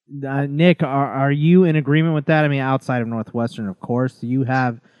 Nick, are you in agreement with that? I mean, outside of Northwestern, of course. Do you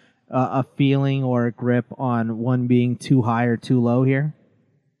have a feeling or a grip on one being too high or too low here?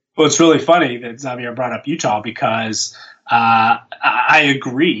 Well, it's really funny that Xavier brought up Utah because I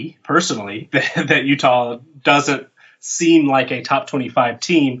agree personally that Utah doesn't seem like a top 25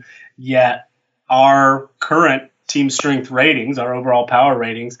 team, yet our current team strength ratings, our overall power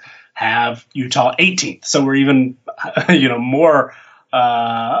ratings, have Utah 18th. So we're even, more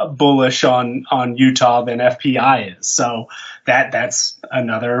bullish on Utah than FPI is. So that's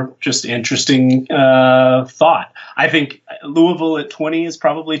another just interesting thought. I think Louisville at 20 is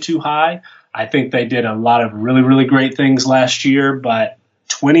probably too high. I think they did a lot of really, really great things last year, but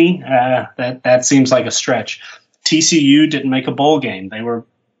 20, that seems like a stretch. TCU didn't make a bowl game. They were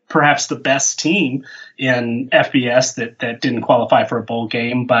perhaps the best team in FBS that didn't qualify for a bowl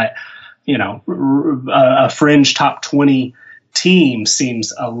game, but a fringe top 20 team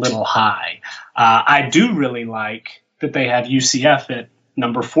seems a little high. I do really like that they have UCF at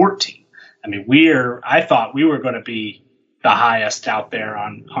number 14. I mean, I thought we were going to be the highest out there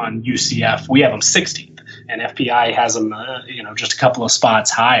on UCF. We have them 16th, and FPI has them, just a couple of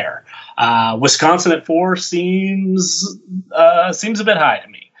spots higher. Wisconsin at 4 seems a bit high to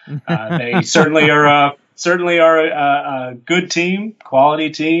me. They certainly are a good team,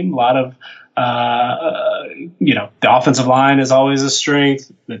 quality team. A lot of the offensive line is always a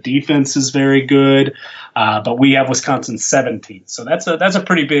strength. The defense is very good, but we have Wisconsin 17th, so that's a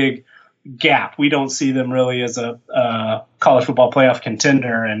pretty big gap. We don't see them really as a college football playoff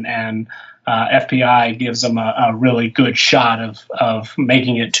contender, and FPI gives them a really good shot of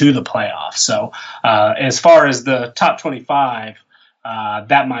making it to the playoffs. So as far as the top 25.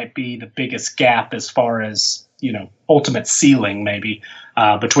 That might be the biggest gap as far as, ultimate ceiling maybe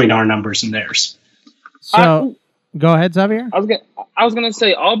between our numbers and theirs. So go ahead, Xavier. I was gonna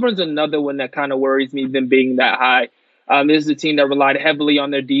say Auburn's another one that kind of worries me, them being that high. This is a team that relied heavily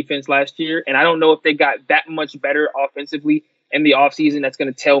on their defense last year, and I don't know if they got that much better offensively in the offseason. That's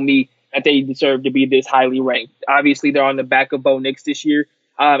going to tell me that they deserve to be this highly ranked. Obviously, they're on the back of Bo Nix this year.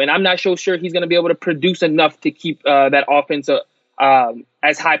 And I'm not so sure he's going to be able to produce enough to keep that offense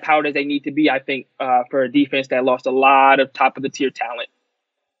as high powered as they need to be, I think, for a defense that lost a lot of top of the tier talent.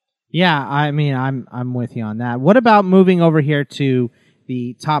 Yeah, I mean, I'm with you on that. What about moving over here to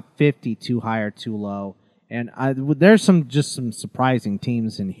the top 50, too high or too low? And there's some surprising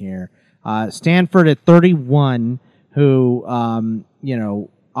teams in here. Stanford at 31, who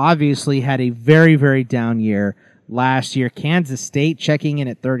obviously had a very, very down year last year. Kansas State checking in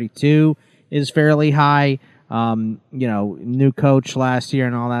at 32 is fairly high. New coach last year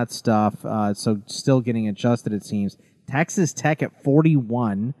and all that stuff. So still getting adjusted, it seems. Texas Tech at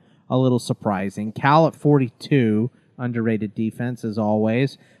 41, a little surprising. Cal at 42, underrated defense as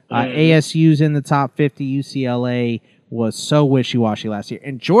always. ASU's in the top 50. UCLA was so wishy-washy last year.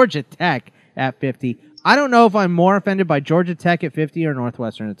 And Georgia Tech at 50. I don't know if I'm more offended by Georgia Tech at 50 or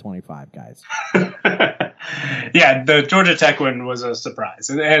Northwestern at 25, guys. Yeah, the Georgia Tech win was a surprise.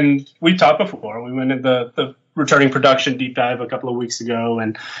 And we talked before. We went in the returning production deep dive a couple of weeks ago,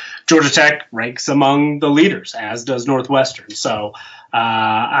 and Georgia Tech ranks among the leaders, as does Northwestern. So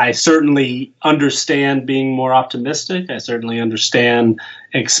I certainly understand being more optimistic. I certainly understand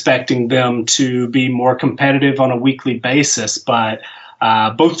expecting them to be more competitive on a weekly basis, but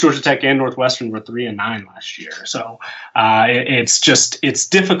both Georgia Tech and Northwestern were 3-9 last year. So it's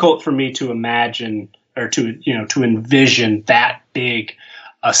difficult for me to imagine or to envision that big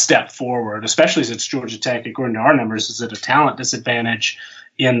a step forward, especially since Georgia Tech, according to our numbers, is at a talent disadvantage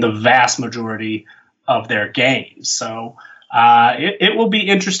in the vast majority of their games. So it will be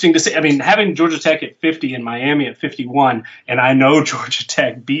interesting to see. I mean, having Georgia Tech at 50 and Miami at 51, and I know Georgia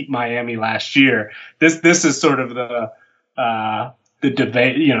Tech beat Miami last year. This is sort of the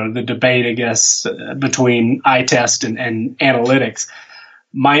debate, I guess, between eye test and analytics.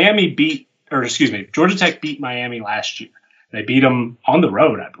 Georgia Tech beat Miami last year. They beat them on the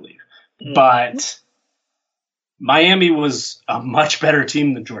road, I believe. Mm-hmm. But Miami was a much better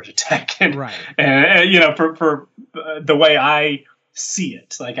team than Georgia Tech. Right. And for the way I see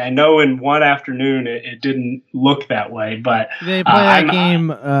it, like I know in one afternoon it didn't look that way, but they play that game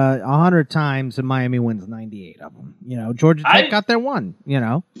 100 times and Miami wins 98 of them. Georgia Tech got their one.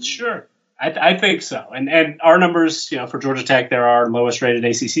 Sure. I think so. And our numbers, for Georgia Tech, they're our lowest rated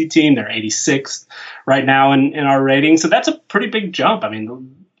ACC team. They're 86th right now in our rating. So that's a pretty big jump. I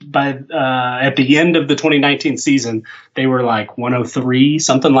mean, at the end of the 2019 season, they were like 103,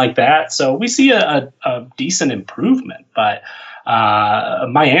 something like that. So we see a decent improvement. But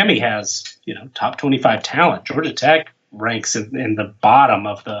Miami has, top 25 talent. Georgia Tech ranks in the bottom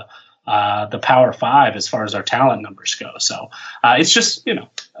of the Power Five as far as our talent numbers go. So it's just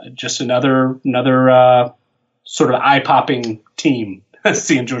another sort of eye-popping team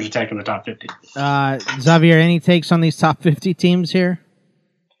seeing Georgia Tech in the top 50. Xavier, any takes on these top 50 teams here?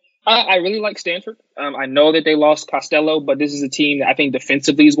 I really like Stanford. I know that they lost Costello, but this is a team that I think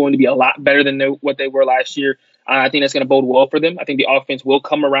defensively is going to be a lot better than what they were last year. I think that's going to bode well for them. I think the offense will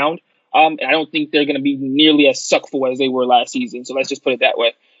come around. And I don't think they're going to be nearly as suckful as they were last season. So let's just put it that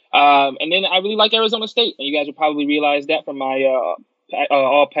way. And then I really like Arizona State. And you guys will probably realize that from my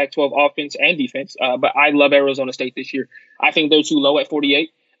all Pac-12 offense and defense. But I love Arizona State this year. I think they're too low at 48.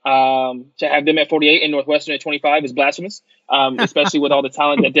 To have them at 48 and Northwestern at 25 is blasphemous, especially with all the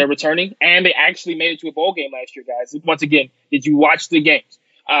talent that they're returning. And they actually made it to a bowl game last year, guys. Once again, did you watch the games?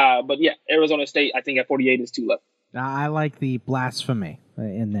 But yeah, Arizona State, I think at 48 is too low. I like the blasphemy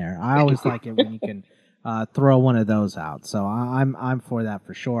in there. I always like it when you can throw one of those out. So I'm for that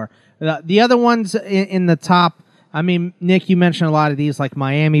for sure. The other ones in the top, I mean, Nick, you mentioned a lot of these, like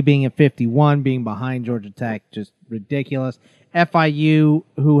Miami being at 51, being behind Georgia Tech, just ridiculous. FIU,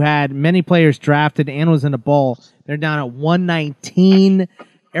 who had many players drafted and was in a bowl, they're down at 119.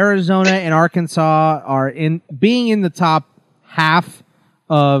 Arizona and Arkansas are being in the top half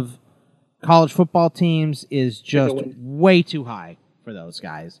of college football teams is just way too high for those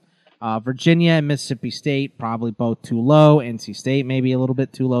guys. Virginia and Mississippi State, probably both too low. NC State maybe a little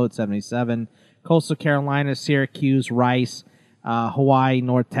bit too low at 77. Coastal Carolina, Syracuse, Rice, Hawaii,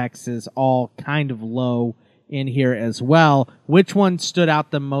 North Texas, all kind of low in here as well. Which one stood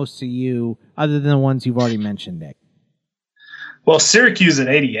out the most to you, other than the ones you've already mentioned, Nick? Well, Syracuse at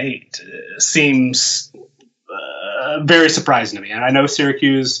 88 seems very surprising to me. And I know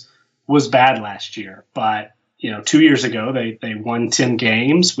Syracuse was bad last year, but 2 years ago they won 10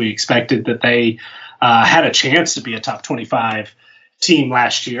 games. We expected that they had a chance to be a top 25 team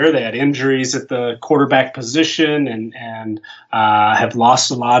last year. They had injuries at the quarterback position and have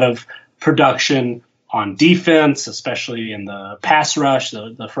lost a lot of production on defense, especially in the pass rush,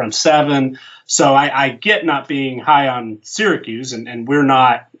 the front seven. So I get not being high on Syracuse, and we're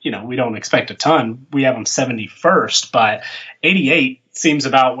not, we don't expect a ton. We have them 71st, but 88 seems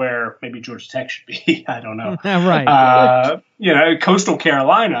about where maybe Georgia Tech should be. I don't know. Right. Coastal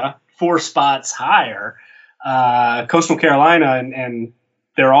Carolina, 4 spots higher. Coastal Carolina, and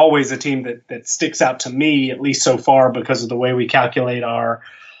they're always a team that sticks out to me, at least so far, because of the way we calculate our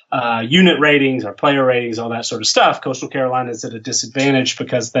unit ratings, our player ratings, all that sort of stuff. Coastal Carolina is at a disadvantage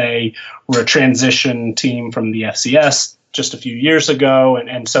because they were a transition team from the FCS just a few years ago,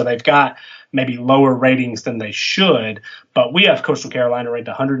 and so they've got maybe lower ratings than they should. But we have Coastal Carolina ranked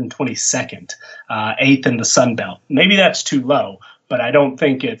 122nd, 8th in the Sun Belt. Maybe that's too low, but I don't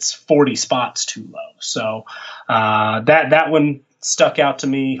think it's 40 spots too low. So that one stuck out to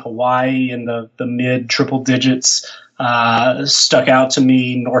me. Hawaii in the mid triple digits stuck out to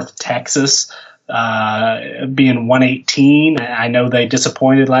me. North Texas being 118. I know they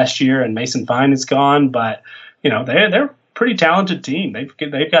disappointed last year, and Mason Fine is gone, but they're a pretty talented team.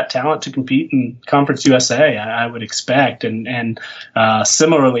 They've got talent to compete in Conference USA, I would expect, and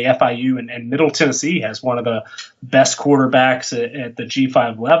similarly FIU and Middle Tennessee has one of the best quarterbacks at the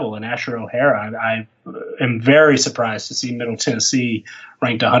G5 level in Asher O'Hara. I am very surprised to see Middle Tennessee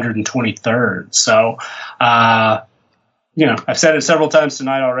ranked 123rd. So I've said it several times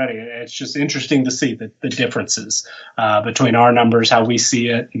tonight already. It's just interesting to see the differences between our numbers, how we see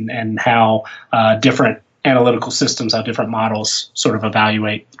it, and how different analytical systems, how different models sort of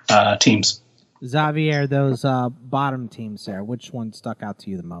evaluate teams. Xavier, those bottom teams there, which one stuck out to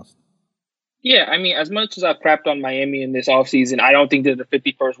you the most? Yeah, I mean, as much as I've crapped on Miami in this offseason, I don't think they're the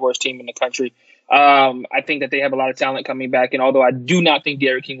 51st worst team in the country. I think that they have a lot of talent coming back, and although I do not think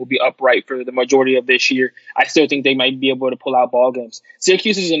Derek King will be upright for the majority of this year, I still think they might be able to pull out ball games.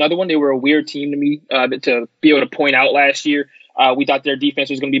 Syracuse is another one. They were a weird team to me to be able to point out last year. We thought their defense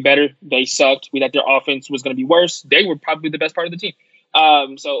was going to be better. They sucked. We thought their offense was going to be worse. They were probably the best part of the team.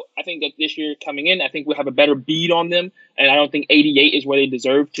 So I think that this year coming in, I think we'll have a better beat on them, and I don't think 88 is where they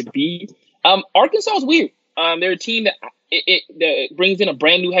deserve to be. Arkansas is weird. They're a team that that brings in a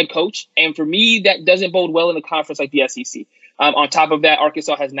brand new head coach, and for me, that doesn't bode well in a conference like the SEC. On top of that,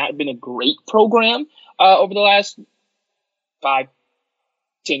 Arkansas has not been a great program over the last 5-10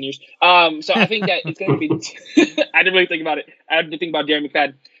 years. So I think that it's going to be – I didn't really think about it. I had to think about Darren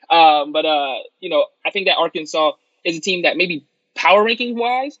McFadden. But I think that Arkansas is a team that maybe power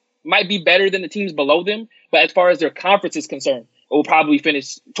ranking-wise might be better than the teams below them, but as far as their conference is concerned, it will probably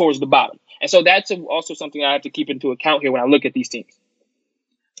finish towards the bottom. And so that's also something I have to keep into account here when I look at these teams.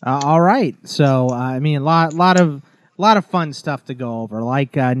 All right. So, I mean, a lot of fun stuff to go over.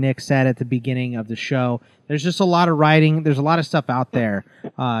 Like Nick said at the beginning of the show, there's just a lot of writing. There's a lot of stuff out there,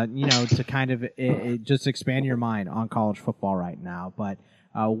 to kind of just expand your mind on college football right now. But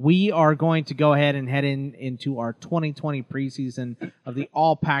we are going to go ahead and head into our 2020 preseason of the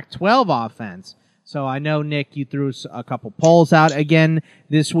All Pac-12 offense. So I know, Nick, you threw a couple polls out again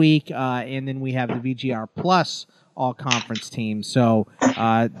this week, and then we have the VGR Plus all-conference team. So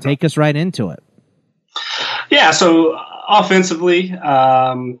take us right into it. Yeah, so offensively,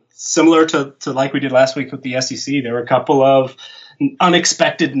 similar to like we did last week with the SEC, there were a couple of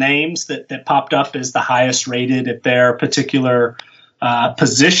unexpected names that popped up as the highest rated at their particular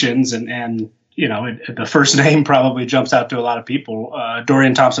positions, and the first name probably jumps out to a lot of people.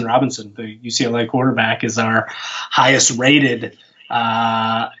 Dorian Thompson-Robinson, the UCLA quarterback, is our highest rated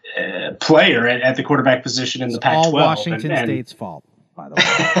player at the quarterback position in the Pac-12. All Washington State's fault, by the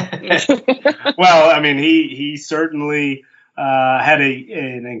way. Well, I mean, he certainly had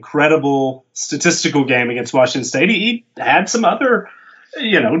an incredible statistical game against Washington State. He had some other,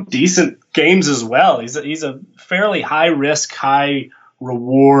 decent games as well. He's a fairly high risk, high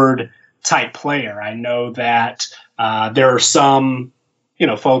reward type player. I know that there are some,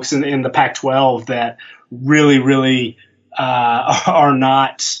 folks in the Pac-12 that really, really are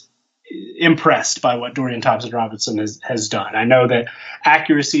not impressed by what Dorian Thompson-Robinson has done. I know that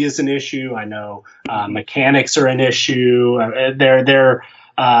accuracy is an issue. I know mechanics are an issue. There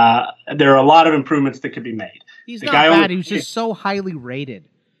are a lot of improvements that could be made. He's not bad. He was just so highly rated.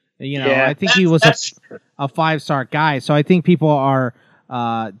 I think he was a 5-star guy. So I think people are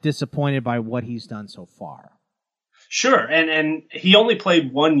disappointed by what he's done so far. Sure, and he only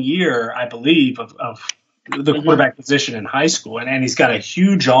played 1 year, I believe, of the quarterback position in high school, and he's got a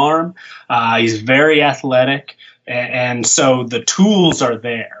huge arm. He's very athletic, and so the tools are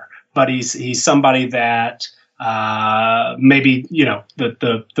there. But he's somebody that maybe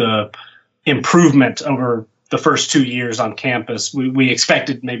the improvement over the first 2 years on campus, we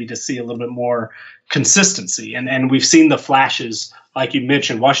expected maybe to see a little bit more consistency. And we've seen the flashes, like you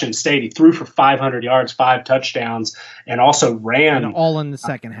mentioned, Washington State. He threw for 500 yards, 5 touchdowns, and also ran. And all in the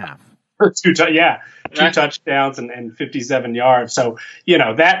second half. Two touchdowns and 57 yards. So,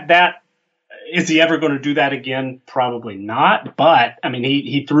 that is he ever going to do that again? Probably not. But, I mean,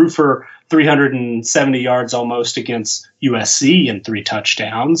 he threw for 370 yards almost against USC and 3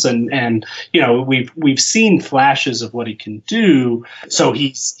 touchdowns. And we've seen flashes of what he can do. So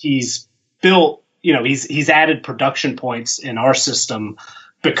he's built, he's added production points in our system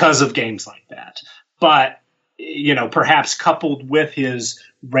because of games like that. But, perhaps coupled with his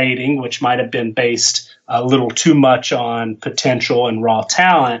rating, which might have been based a little too much on potential and raw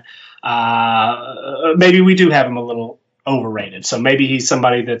talent, maybe we do have him a little overrated. So maybe he's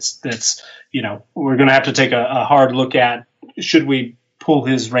somebody that's we're going to have to take a hard look at. Should we pull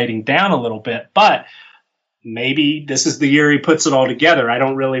his rating down a little bit? But maybe this is the year he puts it all together. I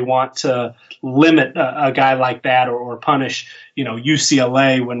don't really want to limit a guy like that or punish,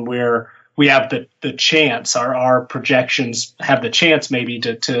 UCLA when we have the chance. Our projections have the chance maybe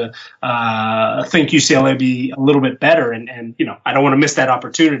to think UCLA be a little bit better, and I don't want to miss that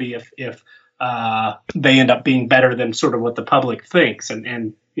opportunity if they end up being better than sort of what the public thinks,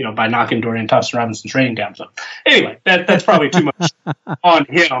 and by knocking Dorian Thompson-Robinson's rating down. So anyway, that's probably too much on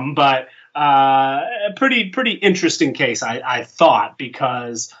him, but pretty interesting case I thought,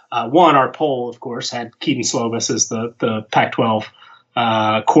 because one, our poll of course had Kedon Slovis as the Pac-12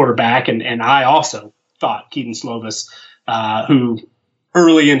 quarterback, and I also thought Kedon Slovis, who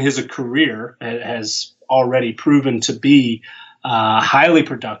early in his career has already proven to be highly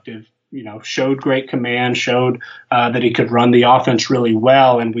productive, showed great command, showed that he could run the offense really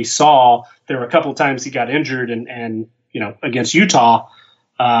well. And we saw there were a couple of times he got injured, and against Utah,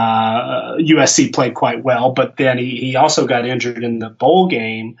 USC played quite well, but then he also got injured in the bowl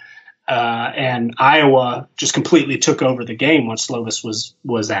game. And Iowa just completely took over the game once Slovis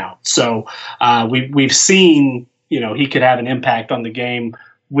was out. So we've seen, he could have an impact on the game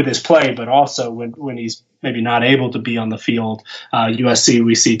with his play, but also when he's maybe not able to be on the field, USC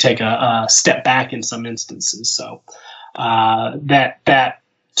we see take a step back in some instances. So that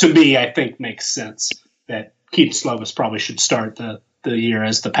to me, I think makes sense that Kedon Slovis probably should start the year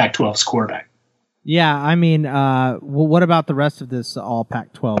as the Pac-12's quarterback. Yeah, I mean, what about the rest of this all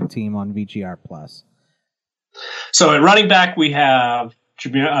Pac-12 team on VGR Plus? So at running back, we have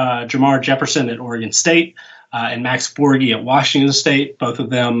Jamar Jefferson at Oregon State and Max Borghi at Washington State. Both of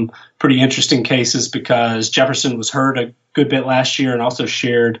them pretty interesting cases because Jefferson was hurt a good bit last year and also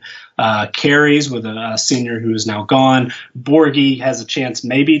shared carries with a senior who is now gone. Borghi has a chance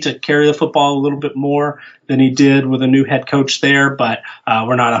maybe to carry the football a little bit more than he did with a new head coach there, but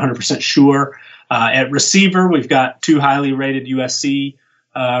we're not 100% sure. At receiver, we've got 2 highly rated USC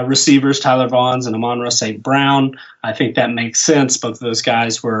receivers, Tyler Vaughns and Amon-Ra St. Brown. I think that makes sense. Both of those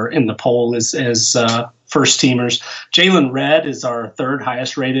guys were in the poll as first teamers. Jalen Redd is our 3rd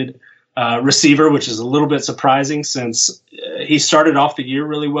highest rated receiver, which is a little bit surprising since he started off the year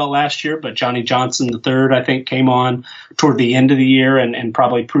really well last year, but Johnny Johnson III, I think, came on toward the end of the year and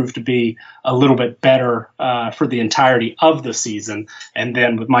probably proved to be a little bit better for the entirety of the season. And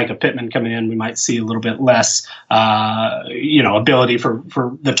then with Micah Pittman coming in, we might see a little bit less, ability for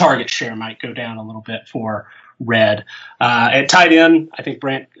the target share might go down a little bit for Redd. At tight end, I think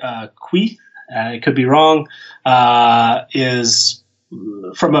Brant Queeth, I could be wrong, is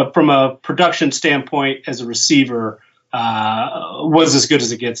from a production standpoint as a receiver, was as good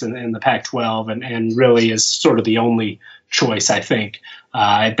as it gets in the Pac-12 and really is sort of the only choice, I think,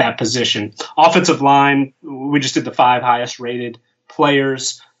 at that position. Offensive line, we just did the 5 highest rated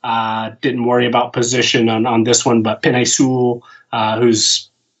players. Didn't worry about position on this one, but Penei Sewell, who's,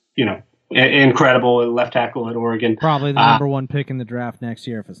 incredible at left tackle at Oregon. Probably the number 1 pick in the draft next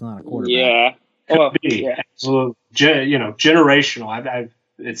year if it's not a quarterback. Yeah. Could be. Yeah. Absolute, generational.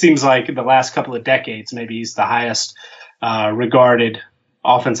 It seems like in the last couple of decades, maybe he's the highest regarded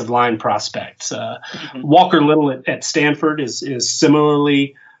offensive line prospect. Walker Little at Stanford is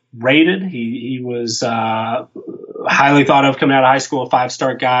similarly rated. He was highly thought of coming out of high school, a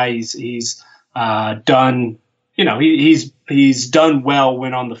 5-star guy. He's done, he's done well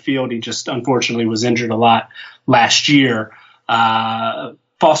when on the field. He just unfortunately was injured a lot last year.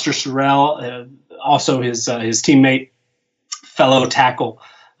 Foster Sorrell, also his teammate, fellow tackle,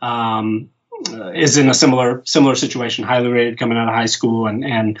 is in a similar situation, highly rated coming out of high school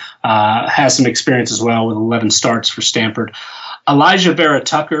and has some experience as well with 11 starts for Stanford. Elijah Vera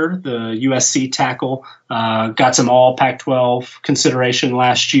Tucker, the USC tackle, got some all Pac-12 consideration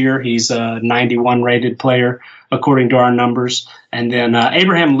last year. He's a 91 rated player, according to our numbers. And then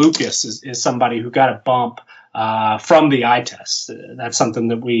Abraham Lucas is somebody who got a bump from the eye test. That's something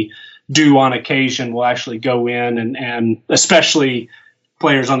that we do on occasion. We'll actually go in and especially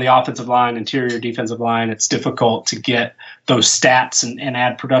players on the offensive line, interior defensive line, it's difficult to get those stats and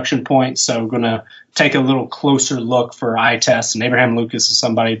add production points. So we're going to take a little closer look for eye tests. And Abraham Lucas is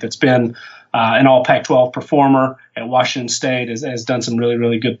somebody that's been an all Pac-12 performer at Washington State, has done some really,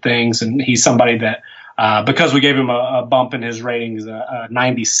 really good things. And he's somebody that, because we gave him a bump in his ratings, a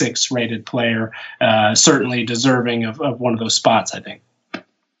 96 rated player, certainly deserving of one of those spots, I think.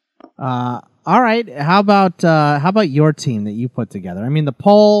 All right. How about your team that you put together? I mean, the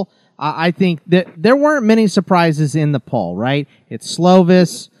poll, I think that there weren't many surprises in the poll, right? It's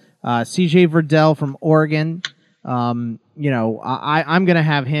Slovis, CJ Verdell from Oregon. I'm going to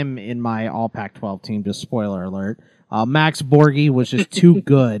have him in my all Pac-12 team, just spoiler alert. Max Borghi was just too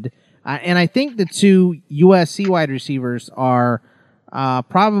good. And I think the two USC wide receivers are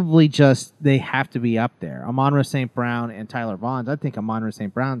probably just, they have to be up there. Amon-Ra St. Brown and Tyler Vaughns. I think Amon-Ra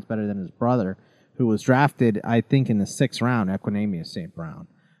St. Brown's better than his brother, who was drafted, I think, in the 6th round, Equanimeous St. Brown,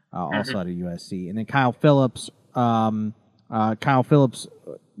 also out of USC. And then Kyle Phillips from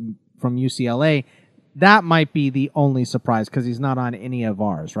UCLA. That might be the only surprise because he's not on any of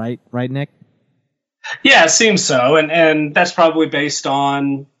ours, right? Right, Nick? Yeah, it seems so. And that's probably based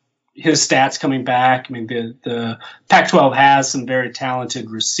on his stats coming back. I mean, the Pac-12 has some very talented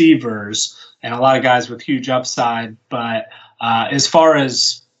receivers and a lot of guys with huge upside. But as far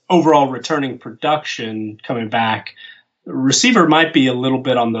as overall returning production coming back, receiver might be a little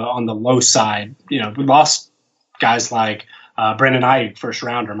bit on the low side. We lost guys like Brandon Ayuk, first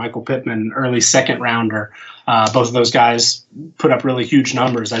rounder, Michael Pittman, early 2nd rounder. Both of those guys put up really huge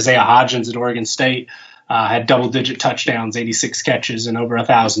numbers. Isaiah Hodgins at Oregon State had double-digit touchdowns, 86 catches, and over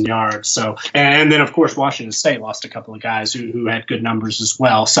 1,000 yards. So, and then of course Washington State lost a couple of guys who had good numbers as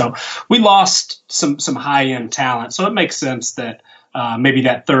well. So we lost some high-end talent. So it makes sense that maybe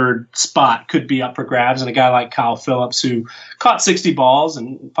that 3rd spot could be up for grabs. And a guy like Kyle Phillips, who caught 60 balls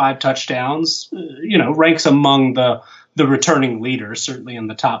and 5 touchdowns, ranks among the returning leaders, certainly in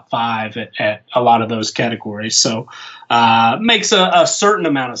the top 5 at a lot of those categories. So makes a certain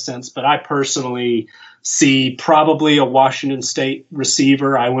amount of sense. But I personally see probably a Washington State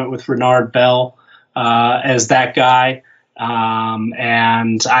receiver. I went with Renard Bell as that guy.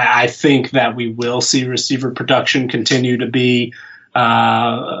 And I think that we will see receiver production continue to be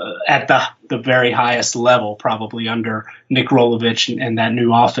at the very highest level, probably under Nick Rolovich and that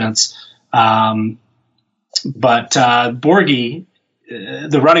new offense. But Borghi,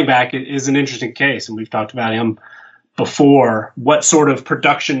 the running back, is an interesting case, and we've talked about him before. What sort of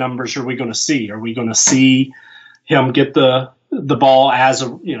production numbers are we going to see? Are we going to see him get the ball as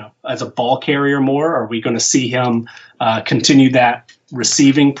a ball carrier more? Are we going to see him continue that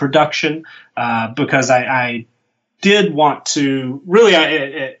receiving production? Because I did want to really,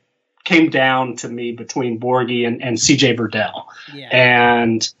 it came down to me between Borghi and CJ Verdell. Yeah.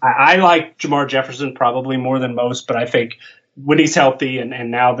 And I like Jamar Jefferson probably more than most, but I think when he's healthy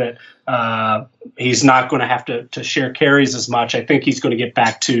and now that he's not going to have to share carries as much, I think he's going to get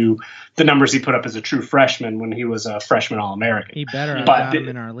back to the numbers he put up as a true freshman when he was a freshman All-American. He better have got him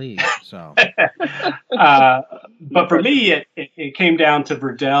in our league. So, but for me, it came down to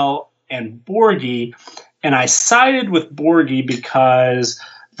Verdell and Borghi, and I sided with Borghi because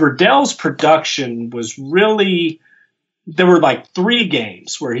Verdell's production was really, there were like 3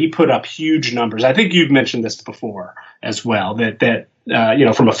 games where he put up huge numbers. I think you've mentioned this before as well, that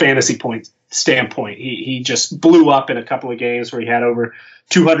from a fantasy point standpoint, he just blew up in a couple of games where he had over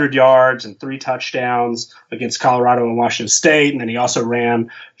 200 yards and 3 touchdowns against Colorado and Washington State. And then he also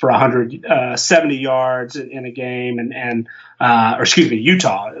ran for 170 yards in a game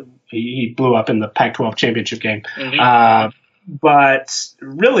Utah. He blew up in the Pac-12 championship game. Mm-hmm. But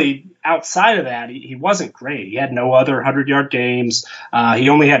really, outside of that, he wasn't great. He had no other 100-yard games. He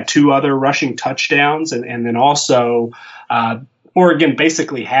only had 2 other rushing touchdowns. And then also, Oregon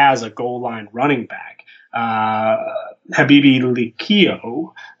basically has a goal line running back. Habibi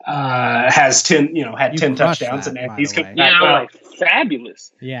Likio has 10 touchdowns, and he's coming back.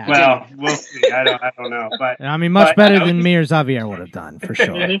 Fabulous. Yeah. Well, we'll see. I don't know, but I mean, much better than Mir Xavier would have done for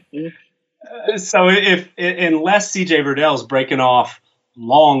sure. So unless CJ Verdell's breaking off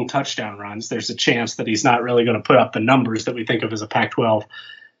long touchdown runs, there's a chance that he's not really going to put up the numbers that we think of as a Pac-12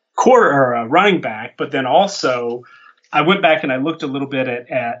 quarter or a running back. But then also, I went back and I looked a little bit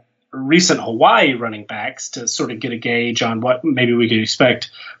at recent Hawaii running backs to sort of get a gauge on what maybe we could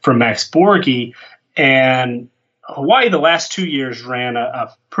expect from Max Borghi. And Hawaii, the last 2 years, ran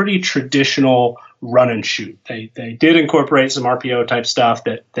a pretty traditional run and shoot. They did incorporate some RPO type stuff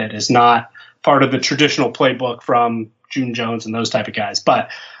that is not part of the traditional playbook from June Jones and those type of guys. But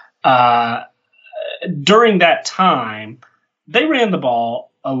during that time, they ran the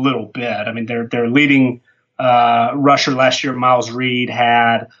ball a little bit. I mean, their leading rusher last year, Miles Reed,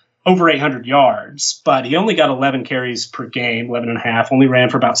 had over 800 yards, but he only got 11 carries per game, 11 and a half, only ran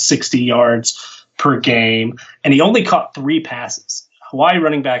for about 60 yards per game, and he only caught 3 passes. Hawaii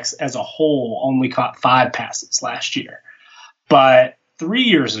running backs as a whole only caught 5 passes last year. But 3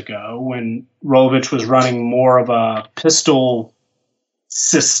 years ago, when Rolovich was running more of a pistol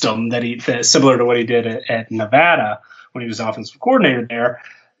system that similar to what he did at Nevada when he was offensive coordinator there,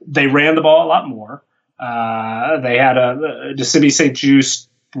 they ran the ball a lot more. They had DeCimbi St. Juste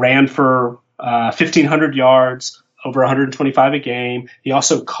ran for 1,500 yards, over 125 a game. He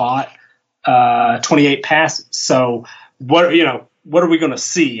also caught 28 passes. So what are we going to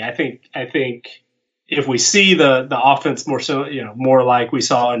see? I think if we see the offense more like we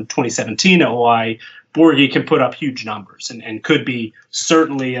saw in 2017 at Hawaii, Borghi can put up huge numbers and could be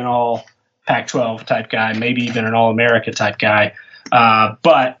certainly an all Pac-12 type guy, maybe even an All-America type guy.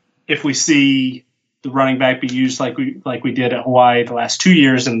 But if we see the running back be used like we did at Hawaii the last 2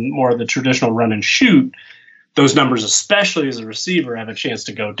 years and more of the traditional run and shoot, those numbers, especially as a receiver, have a chance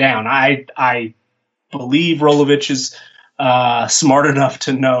to go down. I believe Rolovich is smart enough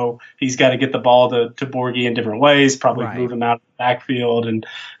to know he's got to get the ball to Borghi in different ways, probably move him out of the backfield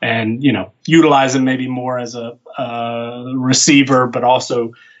and utilize him maybe more as a receiver, but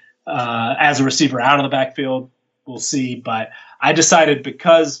also as a receiver out of the backfield. We'll see. But I decided,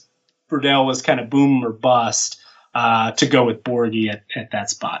 because Burdell was kind of boom or bust, to go with Borghi at that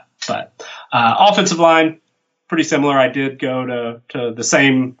spot. But offensive line, pretty similar. I did go to the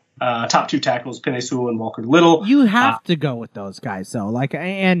same top 2 tackles, Penei Sewell and Walker Little. You have to go with those guys, though.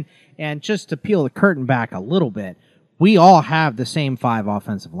 And just to peel the curtain back a little bit, we all have the same 5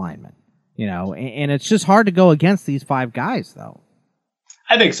 offensive linemen, and it's just hard to go against these 5 guys, though.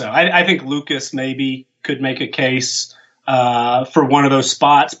 I think so. I think Lucas maybe could make a case for one of those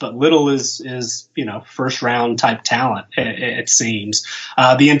spots, but Little is first round type talent. It seems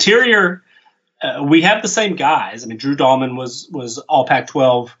the interior. We have the same guys. I mean, Drew Dahlman was all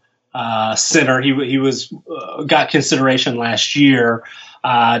Pac-12 center. He was got consideration last year.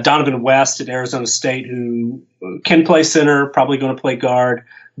 Donovan West at Arizona State, who can play center, probably going to play guard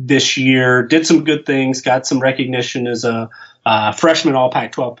this year. Did some good things, got some recognition as a freshman all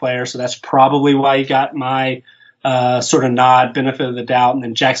Pac-12 player. So that's probably why he got my sort of nod, benefit of the doubt. And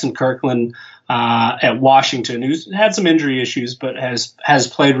then Jackson Kirkland at Washington, who's had some injury issues, but has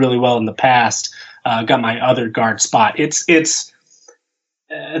played really well in the past, got my other guard spot. It's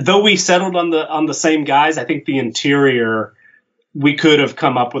though we settled on the same guys, I think the interior, we could have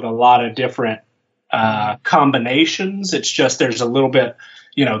come up with a lot of different combinations. It's just there's a little bit,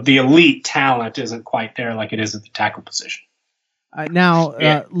 the elite talent isn't quite there like it is at the tackle position.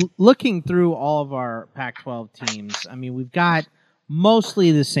 Looking through all of our Pac-12 teams, I mean, we've got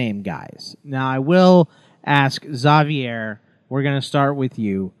mostly the same guys. Now, I will ask Xavier, we're going to start with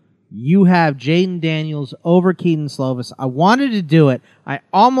you. You have Jayden Daniels over Kedon Slovis. I wanted to do it. I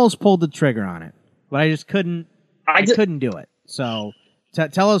almost pulled the trigger on it, but I just couldn't. I couldn't do it. So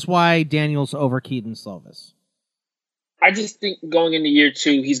tell us why Daniels over Kedon Slovis. I just think going into year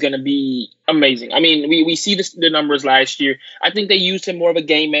 2, he's going to be amazing. I mean, we see the numbers last year. I think they used him more of a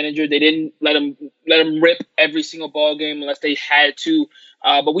game manager. They didn't let him rip every single ball game unless they had to.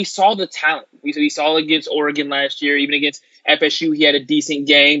 But we saw the talent. We saw it against Oregon last year. Even against FSU, he had a decent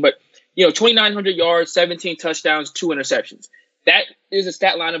game. But 2,900 yards, 17 touchdowns, 2 interceptions. That is a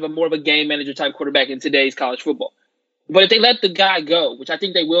stat line of more of a game manager type quarterback in today's college football. But if they let the guy go, which I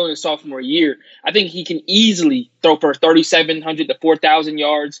think they will in his sophomore year, I think he can easily throw for 3,700 to 4,000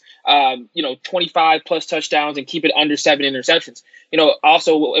 yards, 25 plus touchdowns, and keep it under 7 interceptions.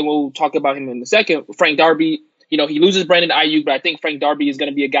 Also, and we'll talk about him in a second, Frank Darby. He loses Brandon Ayuk, but I think Frank Darby is going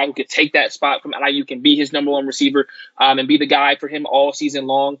to be a guy who could take that spot from Ayuk and be his number 1 receiver, and be the guy for him all season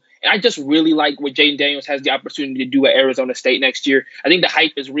long. And I just really like what Jayden Daniels has the opportunity to do at Arizona State next year. I think the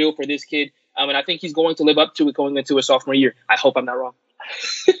hype is real for this kid. And I think he's going to live up to it going into his sophomore year. I hope I'm not wrong.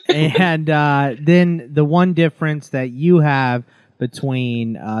 And then the one difference that you have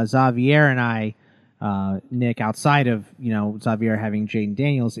between Xavier and I, Nick, outside of Xavier having Jayden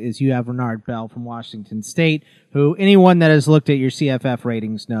Daniels, is you have Renard Bell from Washington State, who anyone that has looked at your CFF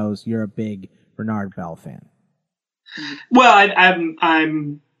ratings knows you're a big Renard Bell fan. Well,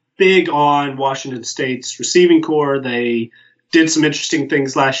 I'm big on Washington State's receiving core. They did some interesting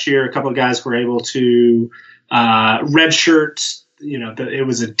things last year. A couple of guys were able to redshirt. It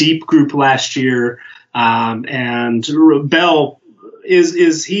was a deep group last year, and Bell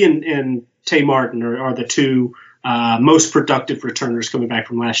is he and Tay Martin are the two most productive returners coming back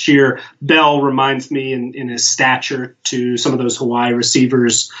from last year. Bell reminds me in his stature to some of those Hawaii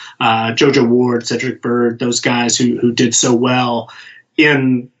receivers, JoJo Ward, Cedric Byrd, those guys who did so well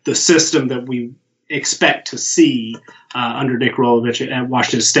in the system that we expect to see under Nick Rolovich at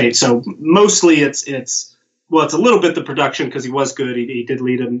Washington State. So mostly it's a little bit the production because he was good. He did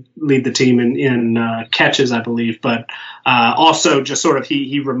lead the team in catches, I believe, but also just sort of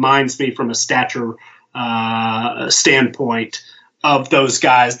he reminds me from a stature standpoint of those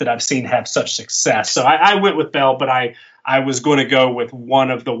guys that I've seen have such success. So I went with Bell, but I was going to go with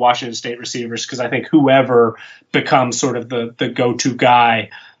one of the Washington State receivers because I think whoever becomes sort of the go-to guy,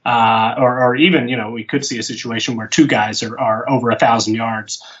 or even, we could see a situation where two guys are over 1,000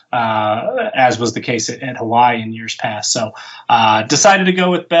 yards, as was the case at Hawaii in years past. So decided to go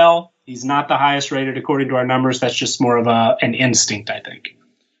with Bell. He's not the highest rated according to our numbers. That's just more of an instinct, I think.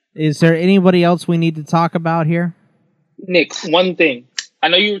 Is there anybody else we need to talk about here? Nick, one thing. I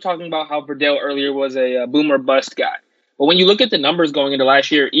know you were talking about how Verdell earlier was a boomer bust guy. But when you look at the numbers going into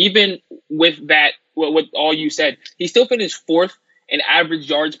last year, even with that, with all you said, he still finished fourth in average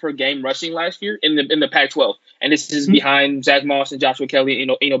yards per game rushing last year in the Pac-12. And this is behind Zach Moss and Joshua Kelly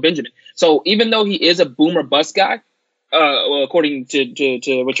and Eno Benjamin. So even though he is a boomer bust guy, according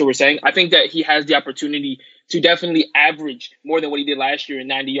to what you were saying, I think that he has the opportunity to definitely average more than what he did last year in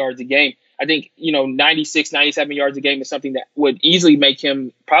 90 yards a game. I think, 96, 97 yards a game is something that would easily make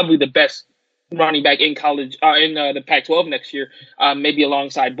him probably the best running back in college, in the Pac-12 next year, maybe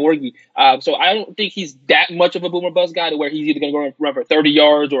alongside Borghi. So I don't think he's that much of a boomer bust guy to where he's either going to run for 30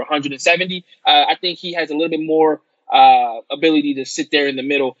 yards or 170. I think he has a little bit more ability to sit there in the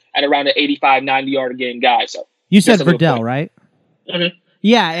middle at around an 85, 90 yard a game guy. So you said Verdell, right? Mm-hmm.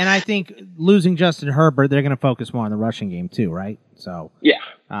 Yeah, and I think losing Justin Herbert, they're going to focus more on the rushing game too, right? So yeah,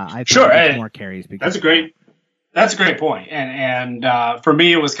 I think more carries. That's a great point. And for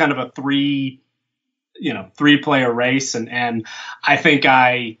me, it was kind of a three-player race, and I think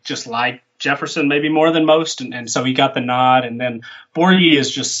I just like Jefferson maybe more than most, and so he got the nod. And then Borghi is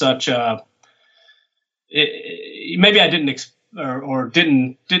just such a maybe I didn't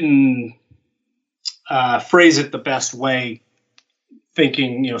phrase it the best way,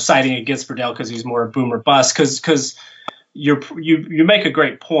 thinking citing against Verdell because he's more a boomer bust, because you make a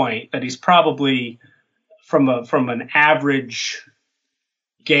great point that he's probably from an average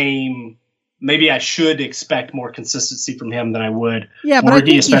game. Maybe I should expect more consistency from him than I would. Yeah, but I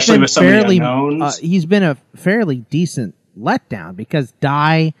think especially with some of the unknowns. He's been a fairly decent letdown because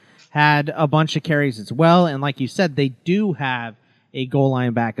Dye had a bunch of carries as well, and like you said, they do have a goal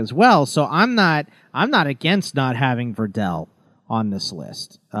line back as well. So I'm not against not having Verdell on this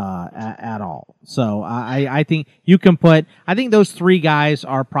list at all. So I think you can I think those three guys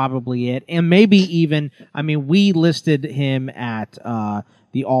are probably it, and maybe even, we listed him at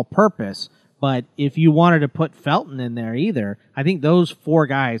the all-purpose. But if you wanted to put Felton in there either, I think those four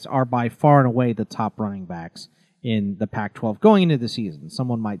guys are by far and away the top running backs in the Pac-12 going into the season.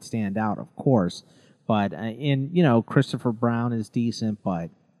 Someone might stand out, of course, but Christopher Brown is decent, but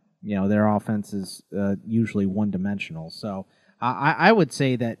their offense is usually one-dimensional. So I would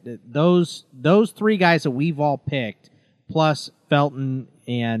say that those three guys that we've all picked, plus Felton,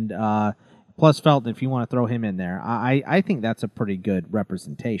 if you want to throw him in there, I think that's a pretty good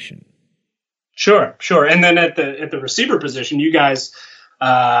representation. Sure. And then at the receiver position, you guys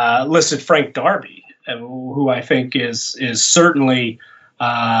listed Frank Darby, who I think is certainly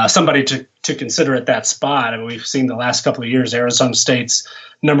somebody to consider at that spot. We've seen the last couple of years, Arizona State's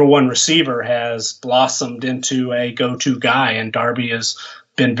number one receiver has blossomed into a go-to guy, and Darby has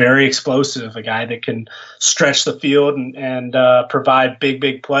been very explosive, a guy that can stretch the field and provide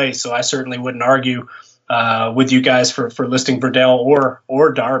big plays. So I certainly wouldn't argue with you guys for listing Verdell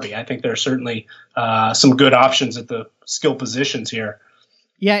or Darby. I think there are certainly some good options at the skill positions here.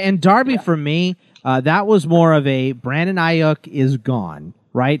 Yeah, and Darby for me, that was more of a Brandon Ayuk is gone,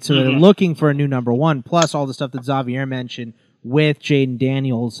 right? So they're looking for a new number one, plus all the stuff that Xavier mentioned with Jaden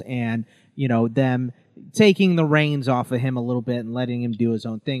Daniels and, them taking the reins off of him a little bit and letting him do his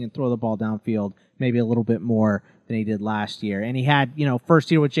own thing and throw the ball downfield maybe a little bit more than he did last year. And he had,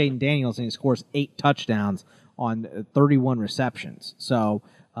 first year with Jaden Daniels, and he scores 8 touchdowns on 31 receptions. So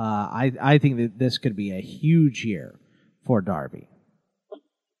I think that this could be a huge year for Darby.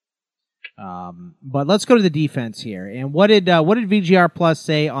 But let's go to the defense here. And what did VGR Plus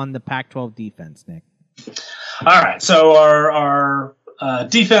say on the Pac-12 defense, Nick? All right, so our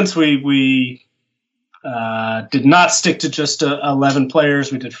defense, we did not stick to just 11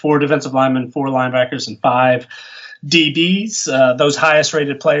 players. We did 4 defensive linemen, 4 linebackers, and 5 DBs. Those highest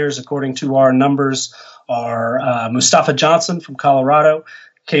rated players, according to our numbers, are Mustafa Johnson from Colorado,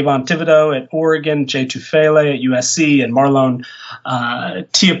 Kayvon Thibodeau at Oregon, Jay Tufele at USC, and Marlon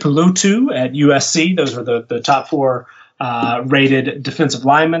Tiapulutu at USC. Those were the top 4 rated defensive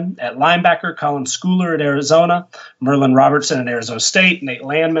linemen. At linebacker, Colin Schooler at Arizona, Merlin Robertson at Arizona State, Nate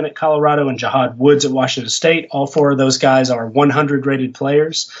Landman at Colorado, and Jahad Woods at Washington State. All 4 of those guys are 100 rated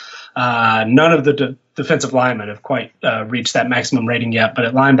players. None of the defensive linemen have quite reached that maximum rating yet, but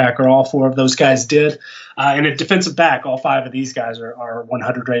at linebacker, all 4 of those guys did. And at defensive back, all 5 of these guys are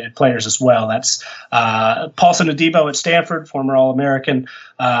 100 rated players as well. That's Paulson Adebo at Stanford, former All-American,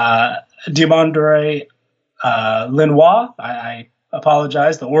 Diamondre Lenoir, I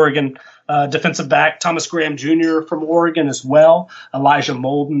apologize, the Oregon defensive back, Thomas Graham Jr. from Oregon as well, Elijah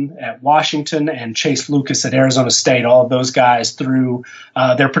Molden at Washington, and Chase Lucas at Arizona State. All of those guys, through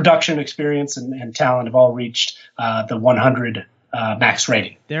their production experience and talent, have all reached the 100 max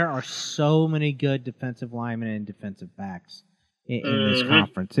rating. There are so many good defensive linemen and defensive backs in this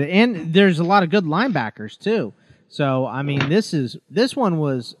conference. And there's a lot of good linebackers, too. So, I mean, this one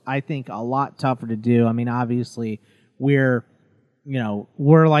was, I think, a lot tougher to do. I mean, obviously, we're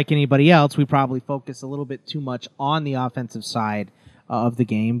like anybody else. We probably focus a little bit too much on the offensive side of the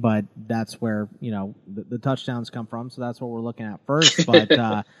game, but that's where, the touchdowns come from. So that's what we're looking at first.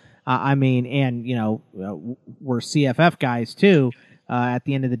 But, I mean, and, we're CFF guys, too, at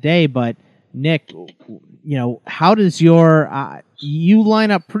the end of the day. But, Nick, how does your you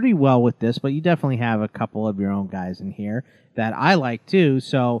line up pretty well with this, but you definitely have a couple of your own guys in here that I like too.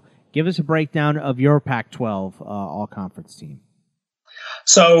 So give us a breakdown of your Pac-12 all-conference team.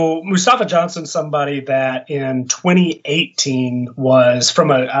 So Mustafa Johnson, somebody that in 2018 was, from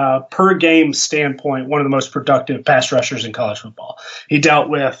a per-game standpoint, one of the most productive pass rushers in college football. He dealt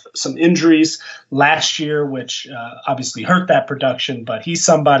with some injuries last year, which obviously hurt that production, but he's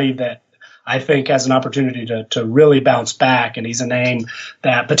somebody that I think has an opportunity to really bounce back, and he's a name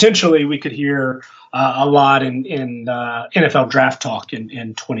that potentially we could hear a lot in NFL draft talk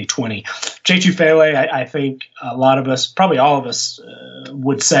in 2020. Jay Tufele, I think a lot of us, probably all of us,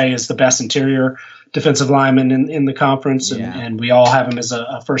 would say is the best interior defensive lineman in the conference, and we all have him as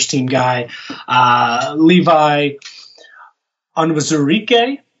a first-team guy. Levi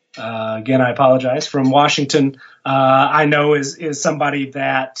Onwuzurike, again, I apologize, from Washington, I know is somebody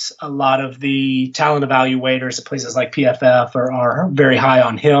that a lot of the talent evaluators at places like PFF are very high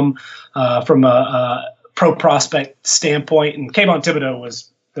on him from a pro prospect standpoint. And Kayvon Thibodeau was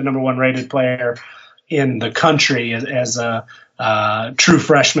the number 1 rated player in the country as a true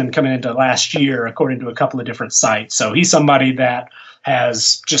freshman coming into last year, according to a couple of different sites. So he's somebody that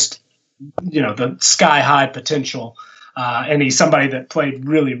has just, the sky-high potential. And he's somebody that played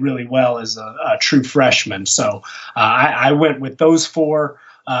really, really well as a true freshman. So I went with those 4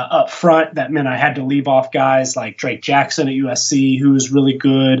 up front. That meant I had to leave off guys like Drake Jackson at USC, who was really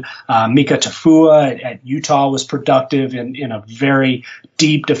good. Mika Tafua at Utah was productive in a very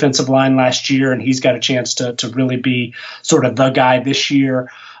deep defensive line last year, and he's got a chance to really be sort of the guy this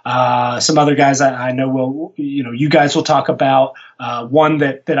year. Some other guys I know you guys will talk about. One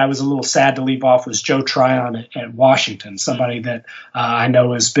that I was a little sad to leave off was Joe Tryon at Washington, somebody that I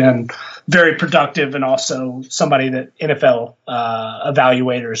know has been very productive, and also somebody that NFL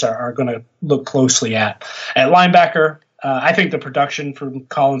evaluators are going to look closely at. At linebacker, I think the production from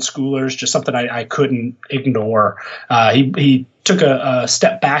Colin Schooler is just something I couldn't ignore. He took a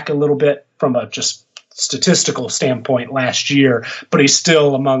step back a little bit from a just statistical standpoint last year, but he's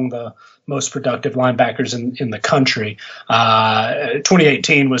still among the most productive linebackers in the country.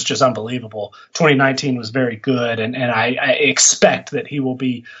 2018 was just unbelievable. 2019 was very good, and I expect that he will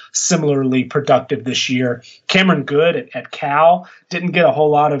be similarly productive this year. Cameron Good at Cal didn't get a whole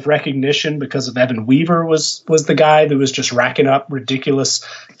lot of recognition because of Evan Weaver was the guy that was just racking up ridiculous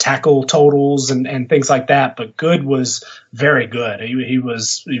tackle totals and things like that. But Good was very good. He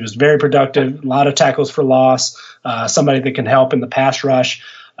was very productive, a lot of tackles for loss, somebody that can help in the pass rush.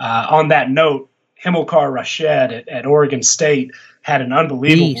 On that note, Himmelkar Rashed at Oregon State had an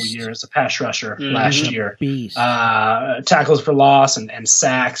unbelievable year as a pass rusher last year. Tackles for loss and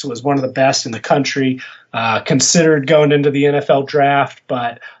sacks, was one of the best in the country. Considered going into the NFL draft,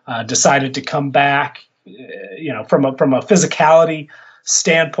 but decided to come back. From a physicality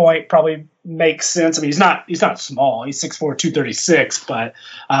standpoint probably makes sense. I mean, he's not small. He's 6'4", 236, but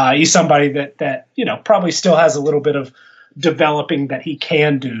he's somebody that probably still has a little bit of developing that he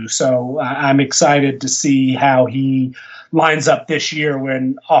can do. So I'm excited to see how he lines up this year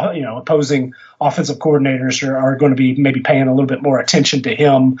when opposing offensive coordinators are going to be maybe paying a little bit more attention to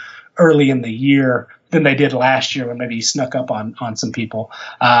him early in the year than they did last year when maybe he snuck up on some people.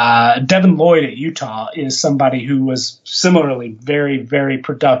 Devin Lloyd at Utah is somebody who was similarly very, very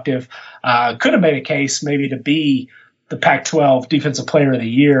productive. Could have made a case maybe to be the Pac-12 Defensive Player of the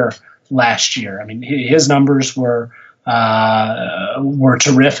Year last year. I mean, his numbers were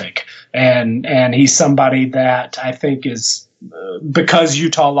terrific, and he's somebody that I think is because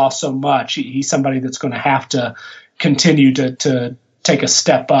Utah lost so much. He's somebody that's going to have to continue to take a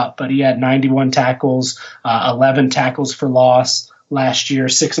step up. But he had 91 tackles, 11 tackles for loss last year,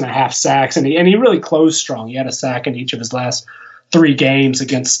 6.5 sacks, and he really closed strong. He had a sack in each of his last 3 games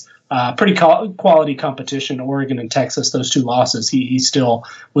against pretty quality competition, Oregon and Texas. Those 2 losses, he still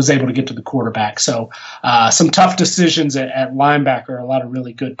was able to get to the quarterback. So some tough decisions at linebacker. A lot of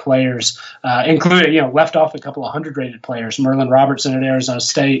really good players, including left off a couple of 100-rated players. Merlin Robertson at Arizona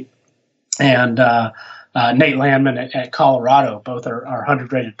State and Nate Landman at Colorado. Both are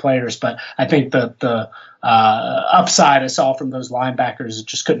 100-rated players, but I think the upside I saw from those linebackers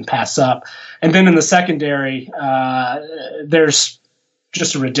just couldn't pass up. And then in the secondary, there's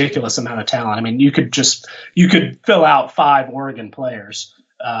just a ridiculous amount of talent. I mean, you could fill out 5 Oregon players,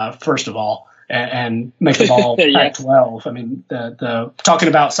 first of all, and make them all Pac-12. I mean, the talking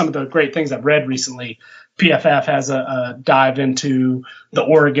about some of the great things I've read recently. PFF has a dive into the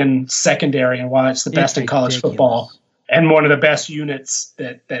Oregon secondary and why it's the best in college football and one of the best units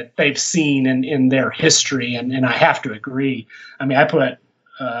that they've seen in their history. And I have to agree. I mean, I put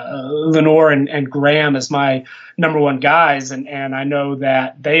Lenoir and Graham as my number 1 guys, and I know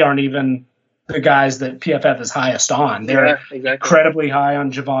that they aren't even the guys that PFF is highest on. They're incredibly high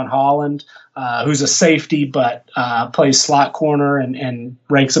on Javon Holland, who's a safety but plays slot corner and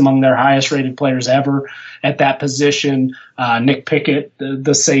ranks among their highest rated players ever at that position. Nick Pickett,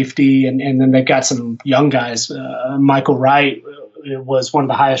 the safety, and then they've got some young guys. Michael Wright was one of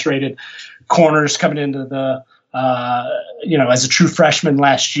the highest rated corners coming into the as a true freshman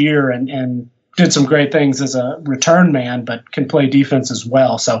last year and did some great things as a return man, but can play defense as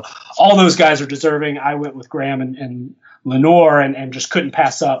well. So all those guys are deserving. I went with Graham and Lenoir and just couldn't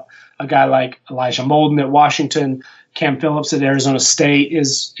pass up a guy like Elijah Molden at Washington. Cam Phillips at Arizona State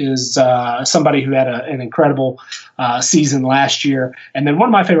is somebody who had an incredible season last year. And then one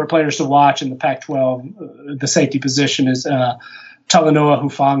of my favorite players to watch in the Pac-12, the safety position, is Talanoa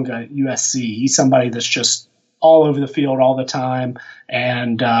Hufanga at USC. He's somebody that's just all over the field all the time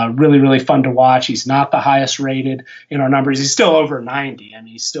and really, really fun to watch. He's not the highest rated in our numbers. He's still over 90. I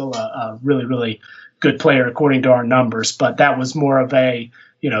mean, he's still a really, really good player according to our numbers. But that was more of a,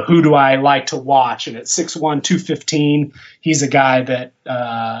 who do I like to watch? And at 6'1", 215, he's a guy that,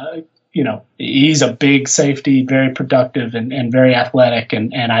 he's a big safety, very productive and very athletic.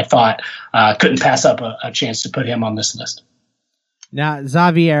 And I thought couldn't pass up a chance to put him on this list. Now,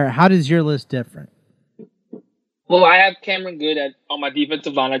 Xavier, how does your list different? Well, I have Cameron Good on my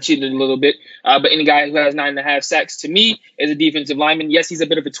defensive line. I cheated a little bit, but any guy who has 9.5 sacks to me is a defensive lineman. Yes, he's a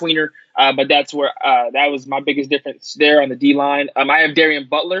bit of a tweener, but that's where that was my biggest difference there on the D line. I have Darian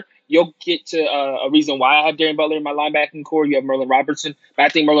Butler. You'll get to a reason why I have Darian Butler in my linebacking core. You have Merlin Robertson, but I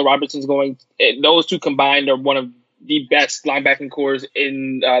think Merlin Robertson's those two combined are one of the best linebacking cores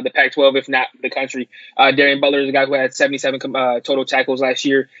in the Pac-12, if not the country. Darian Butler is a guy who had 77 total tackles last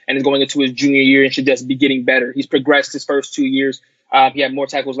year and is going into his junior year and should just be getting better. He's progressed his first 2 years. He had more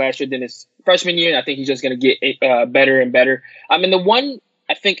tackles last year than his freshman year, and I think he's just going to get better and better. And the one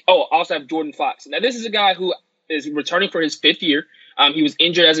I think, I also have Jordan Fox. Now, this is a guy who is returning for his 5th year. He was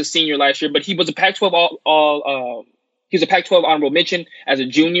injured as a senior last year, but he was a Pac-12 he was a Pac-12 honorable mention as a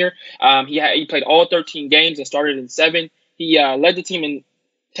junior. He played all 13 games and started in 7. He led the team in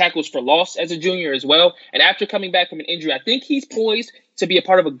tackles for loss as a junior as well. And after coming back from an injury, I think he's poised to be a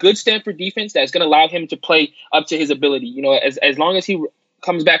part of a good Stanford defense that's going to allow him to play up to his ability. As long as he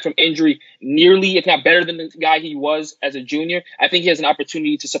comes back from injury nearly, if not better than the guy he was as a junior, I think he has an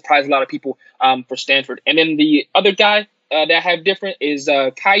opportunity to surprise a lot of people for Stanford. And then the other guy that I have different is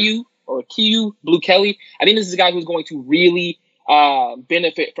Kiu Blue Kelly. I think this is a guy who's going to really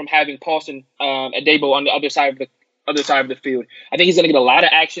benefit from having Paulson Adebo on the other side of the field. I think he's going to get a lot of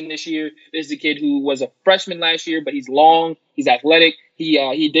action this year. This is a kid who was a freshman last year, but he's long, he's athletic.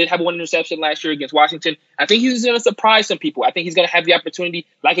 He did have 1 interception last year against Washington. I think he's going to surprise some people. I think he's going to have the opportunity,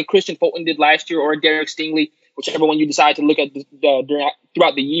 like a Christian Fulton did last year or a Derek Stingley, whichever one you decide to look at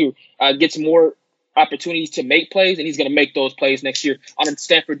throughout the year, gets more opportunities to make plays, and he's going to make those plays next year on a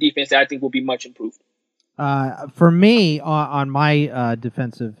Stanford defense that I think will be much improved. For me, on my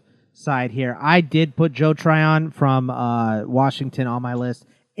defensive side here, I did put Joe Tryon from Washington on my list.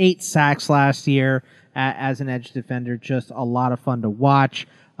 8 sacks last year as an edge defender. Just a lot of fun to watch.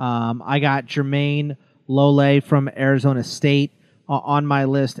 I got Jermaine Lole from Arizona State on my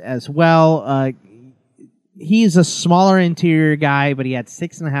list as well. He's a smaller interior guy, but he had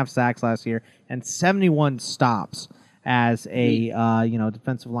 6.5 sacks last year and 71 stops as a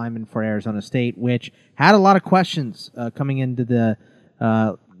defensive lineman for Arizona State, which had a lot of questions coming into the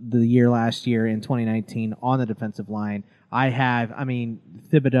year last year in 2019 on the defensive line.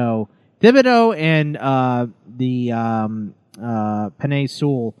 Thibodeau and Penei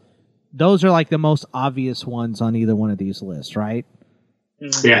Sewell, those are like the most obvious ones on either one of these lists, right?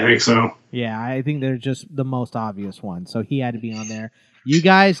 Yeah, I think so. Yeah, I think they're just the most obvious ones. So he had to be on there. You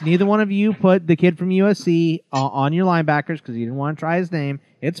guys, neither one of you put the kid from USC on your linebackers because you didn't want to try his name.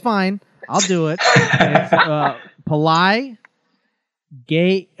 It's fine. I'll do it. It's Palai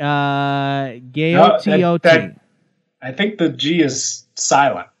Gaotioti. I think the G is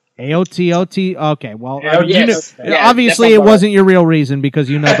silent. AOTOT. Okay, well, yes. Obviously it wasn't your real reason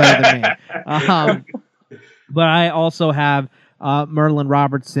because you know better than me. But I also have Merlin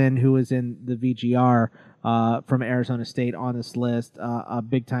Robertson, who is in the VGR from Arizona State on this list, a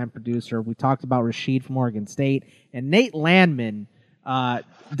big-time producer. We talked about Rashid from Oregon State. And Nate Landman,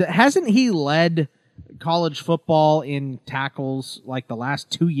 hasn't he led college football in tackles like the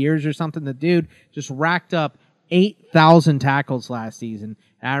last 2 years or something? The dude just racked up 8,000 tackles last season.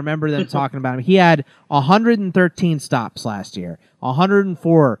 And I remember them talking about him. He had 113 stops last year,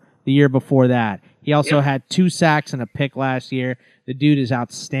 104 the year before that. He also had 2 sacks and a pick last year. The dude is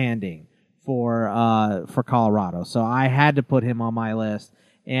outstanding for Colorado. So I had to put him on my list.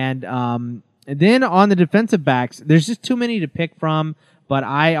 And then on the defensive backs, there's just too many to pick from. But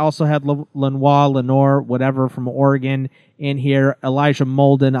I also had Lenore, whatever, from Oregon in here. Elijah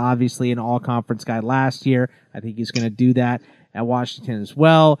Molden, obviously an all-conference guy last year. I think he's going to do that at Washington as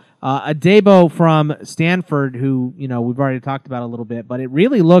well. Adebo from Stanford, who we've already talked about a little bit, but it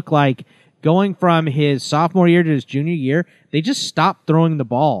really looked like going from his sophomore year to his junior year, they just stopped throwing the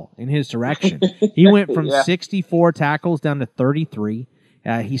ball in his direction. He went from 64 tackles down to 33.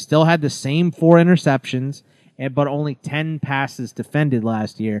 He still had the same 4 interceptions, but only 10 passes defended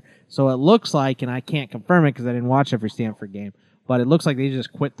last year. So it looks like, and I can't confirm it because I didn't watch every Stanford game, but it looks like they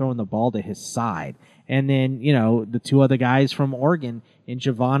just quit throwing the ball to his side. And then, the 2 other guys from Oregon in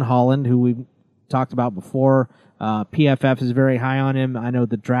Javon Holland, who we've talked about before. PFF is very high on him. I know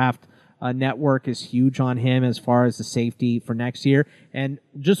the draft network is huge on him as far as the safety for next year. And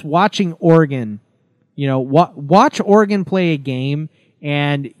just watching Oregon, watch Oregon play a game,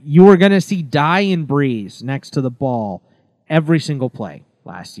 and you were going to see Dye and Breeze next to the ball every single play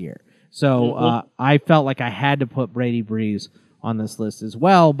last year. So I felt like I had to put Brady Breeze on this list as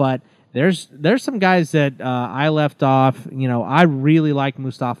well. But there's some guys that I left off. I really like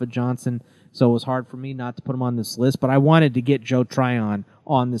Mustafa Johnson, so it was hard for me not to put him on this list. But I wanted to get Joe Tryon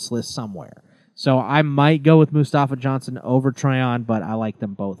on this list somewhere. So I might go with Mustafa Johnson over Tryon, but I like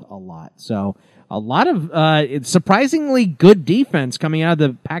them both a lot. So a lot of surprisingly good defense coming out of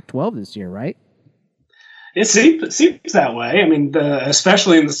the Pac-12 this year, right? It seems that way. I mean,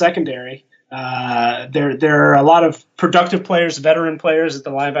 especially in the secondary, there are a lot of productive players, veteran players at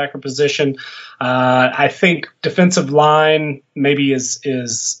the linebacker position. I think defensive line maybe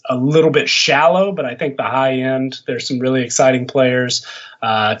is a little bit shallow, but I think the high end, there's some really exciting players.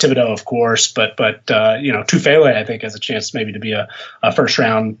 Thibodeau, of course, but Tufele, I think, has a chance maybe to be a first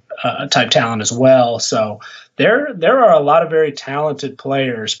round type talent as well. So there are a lot of very talented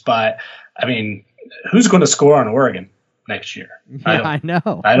players, but I mean, who's going to score on Oregon next year? I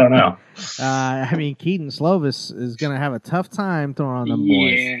know. I don't know. Keaton Slovis is going to have a tough time throwing on them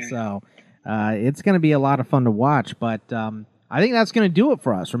boys. So it's going to be a lot of fun to watch. But I think that's going to do it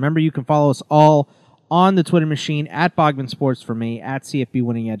for us. Remember, you can follow us all on the Twitter machine at Bogman Sports for me, at CFB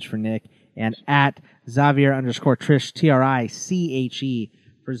Winning Edge for Nick, and at Xavier_Triche, TRICHE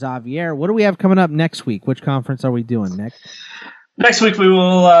for Xavier. What do we have coming up next week? Which conference are we doing, Nick? Next week we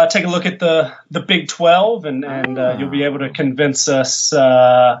will take a look at the Big 12, and you'll be able to convince us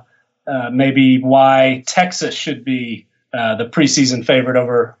maybe why Texas should be the preseason favorite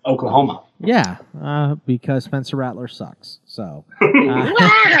over Oklahoma. Yeah, because Spencer Rattler sucks. So,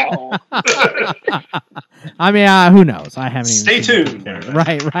 I mean, who knows? I haven't even Stay seen tuned. it.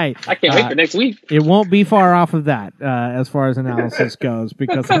 Right. I can't wait for next week. It won't be far off of that as far as analysis goes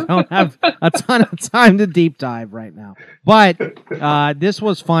because I don't have a ton of time to deep dive right now. But this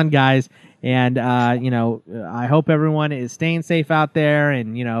was fun, guys. And, I hope everyone is staying safe out there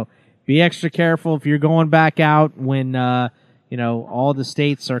and, be extra careful if you're going back out when, all the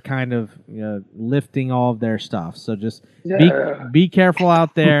states are kind of lifting all of their stuff. So just be careful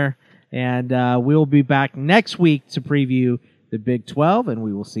out there. And we'll be back next week to preview the Big 12, and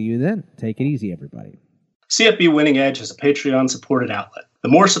we will see you then. Take it easy, everybody. CFB Winning Edge is a Patreon-supported outlet. The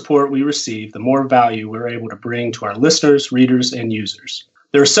more support we receive, the more value we're able to bring to our listeners, readers, and users.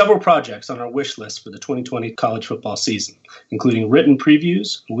 There are several projects on our wish list for the 2020 college football season, including written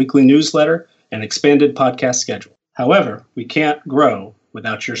previews, a weekly newsletter, and expanded podcast schedule. However, we can't grow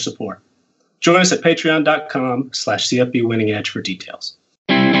without your support. Join us at patreon.com/CFB Winning Edge for details.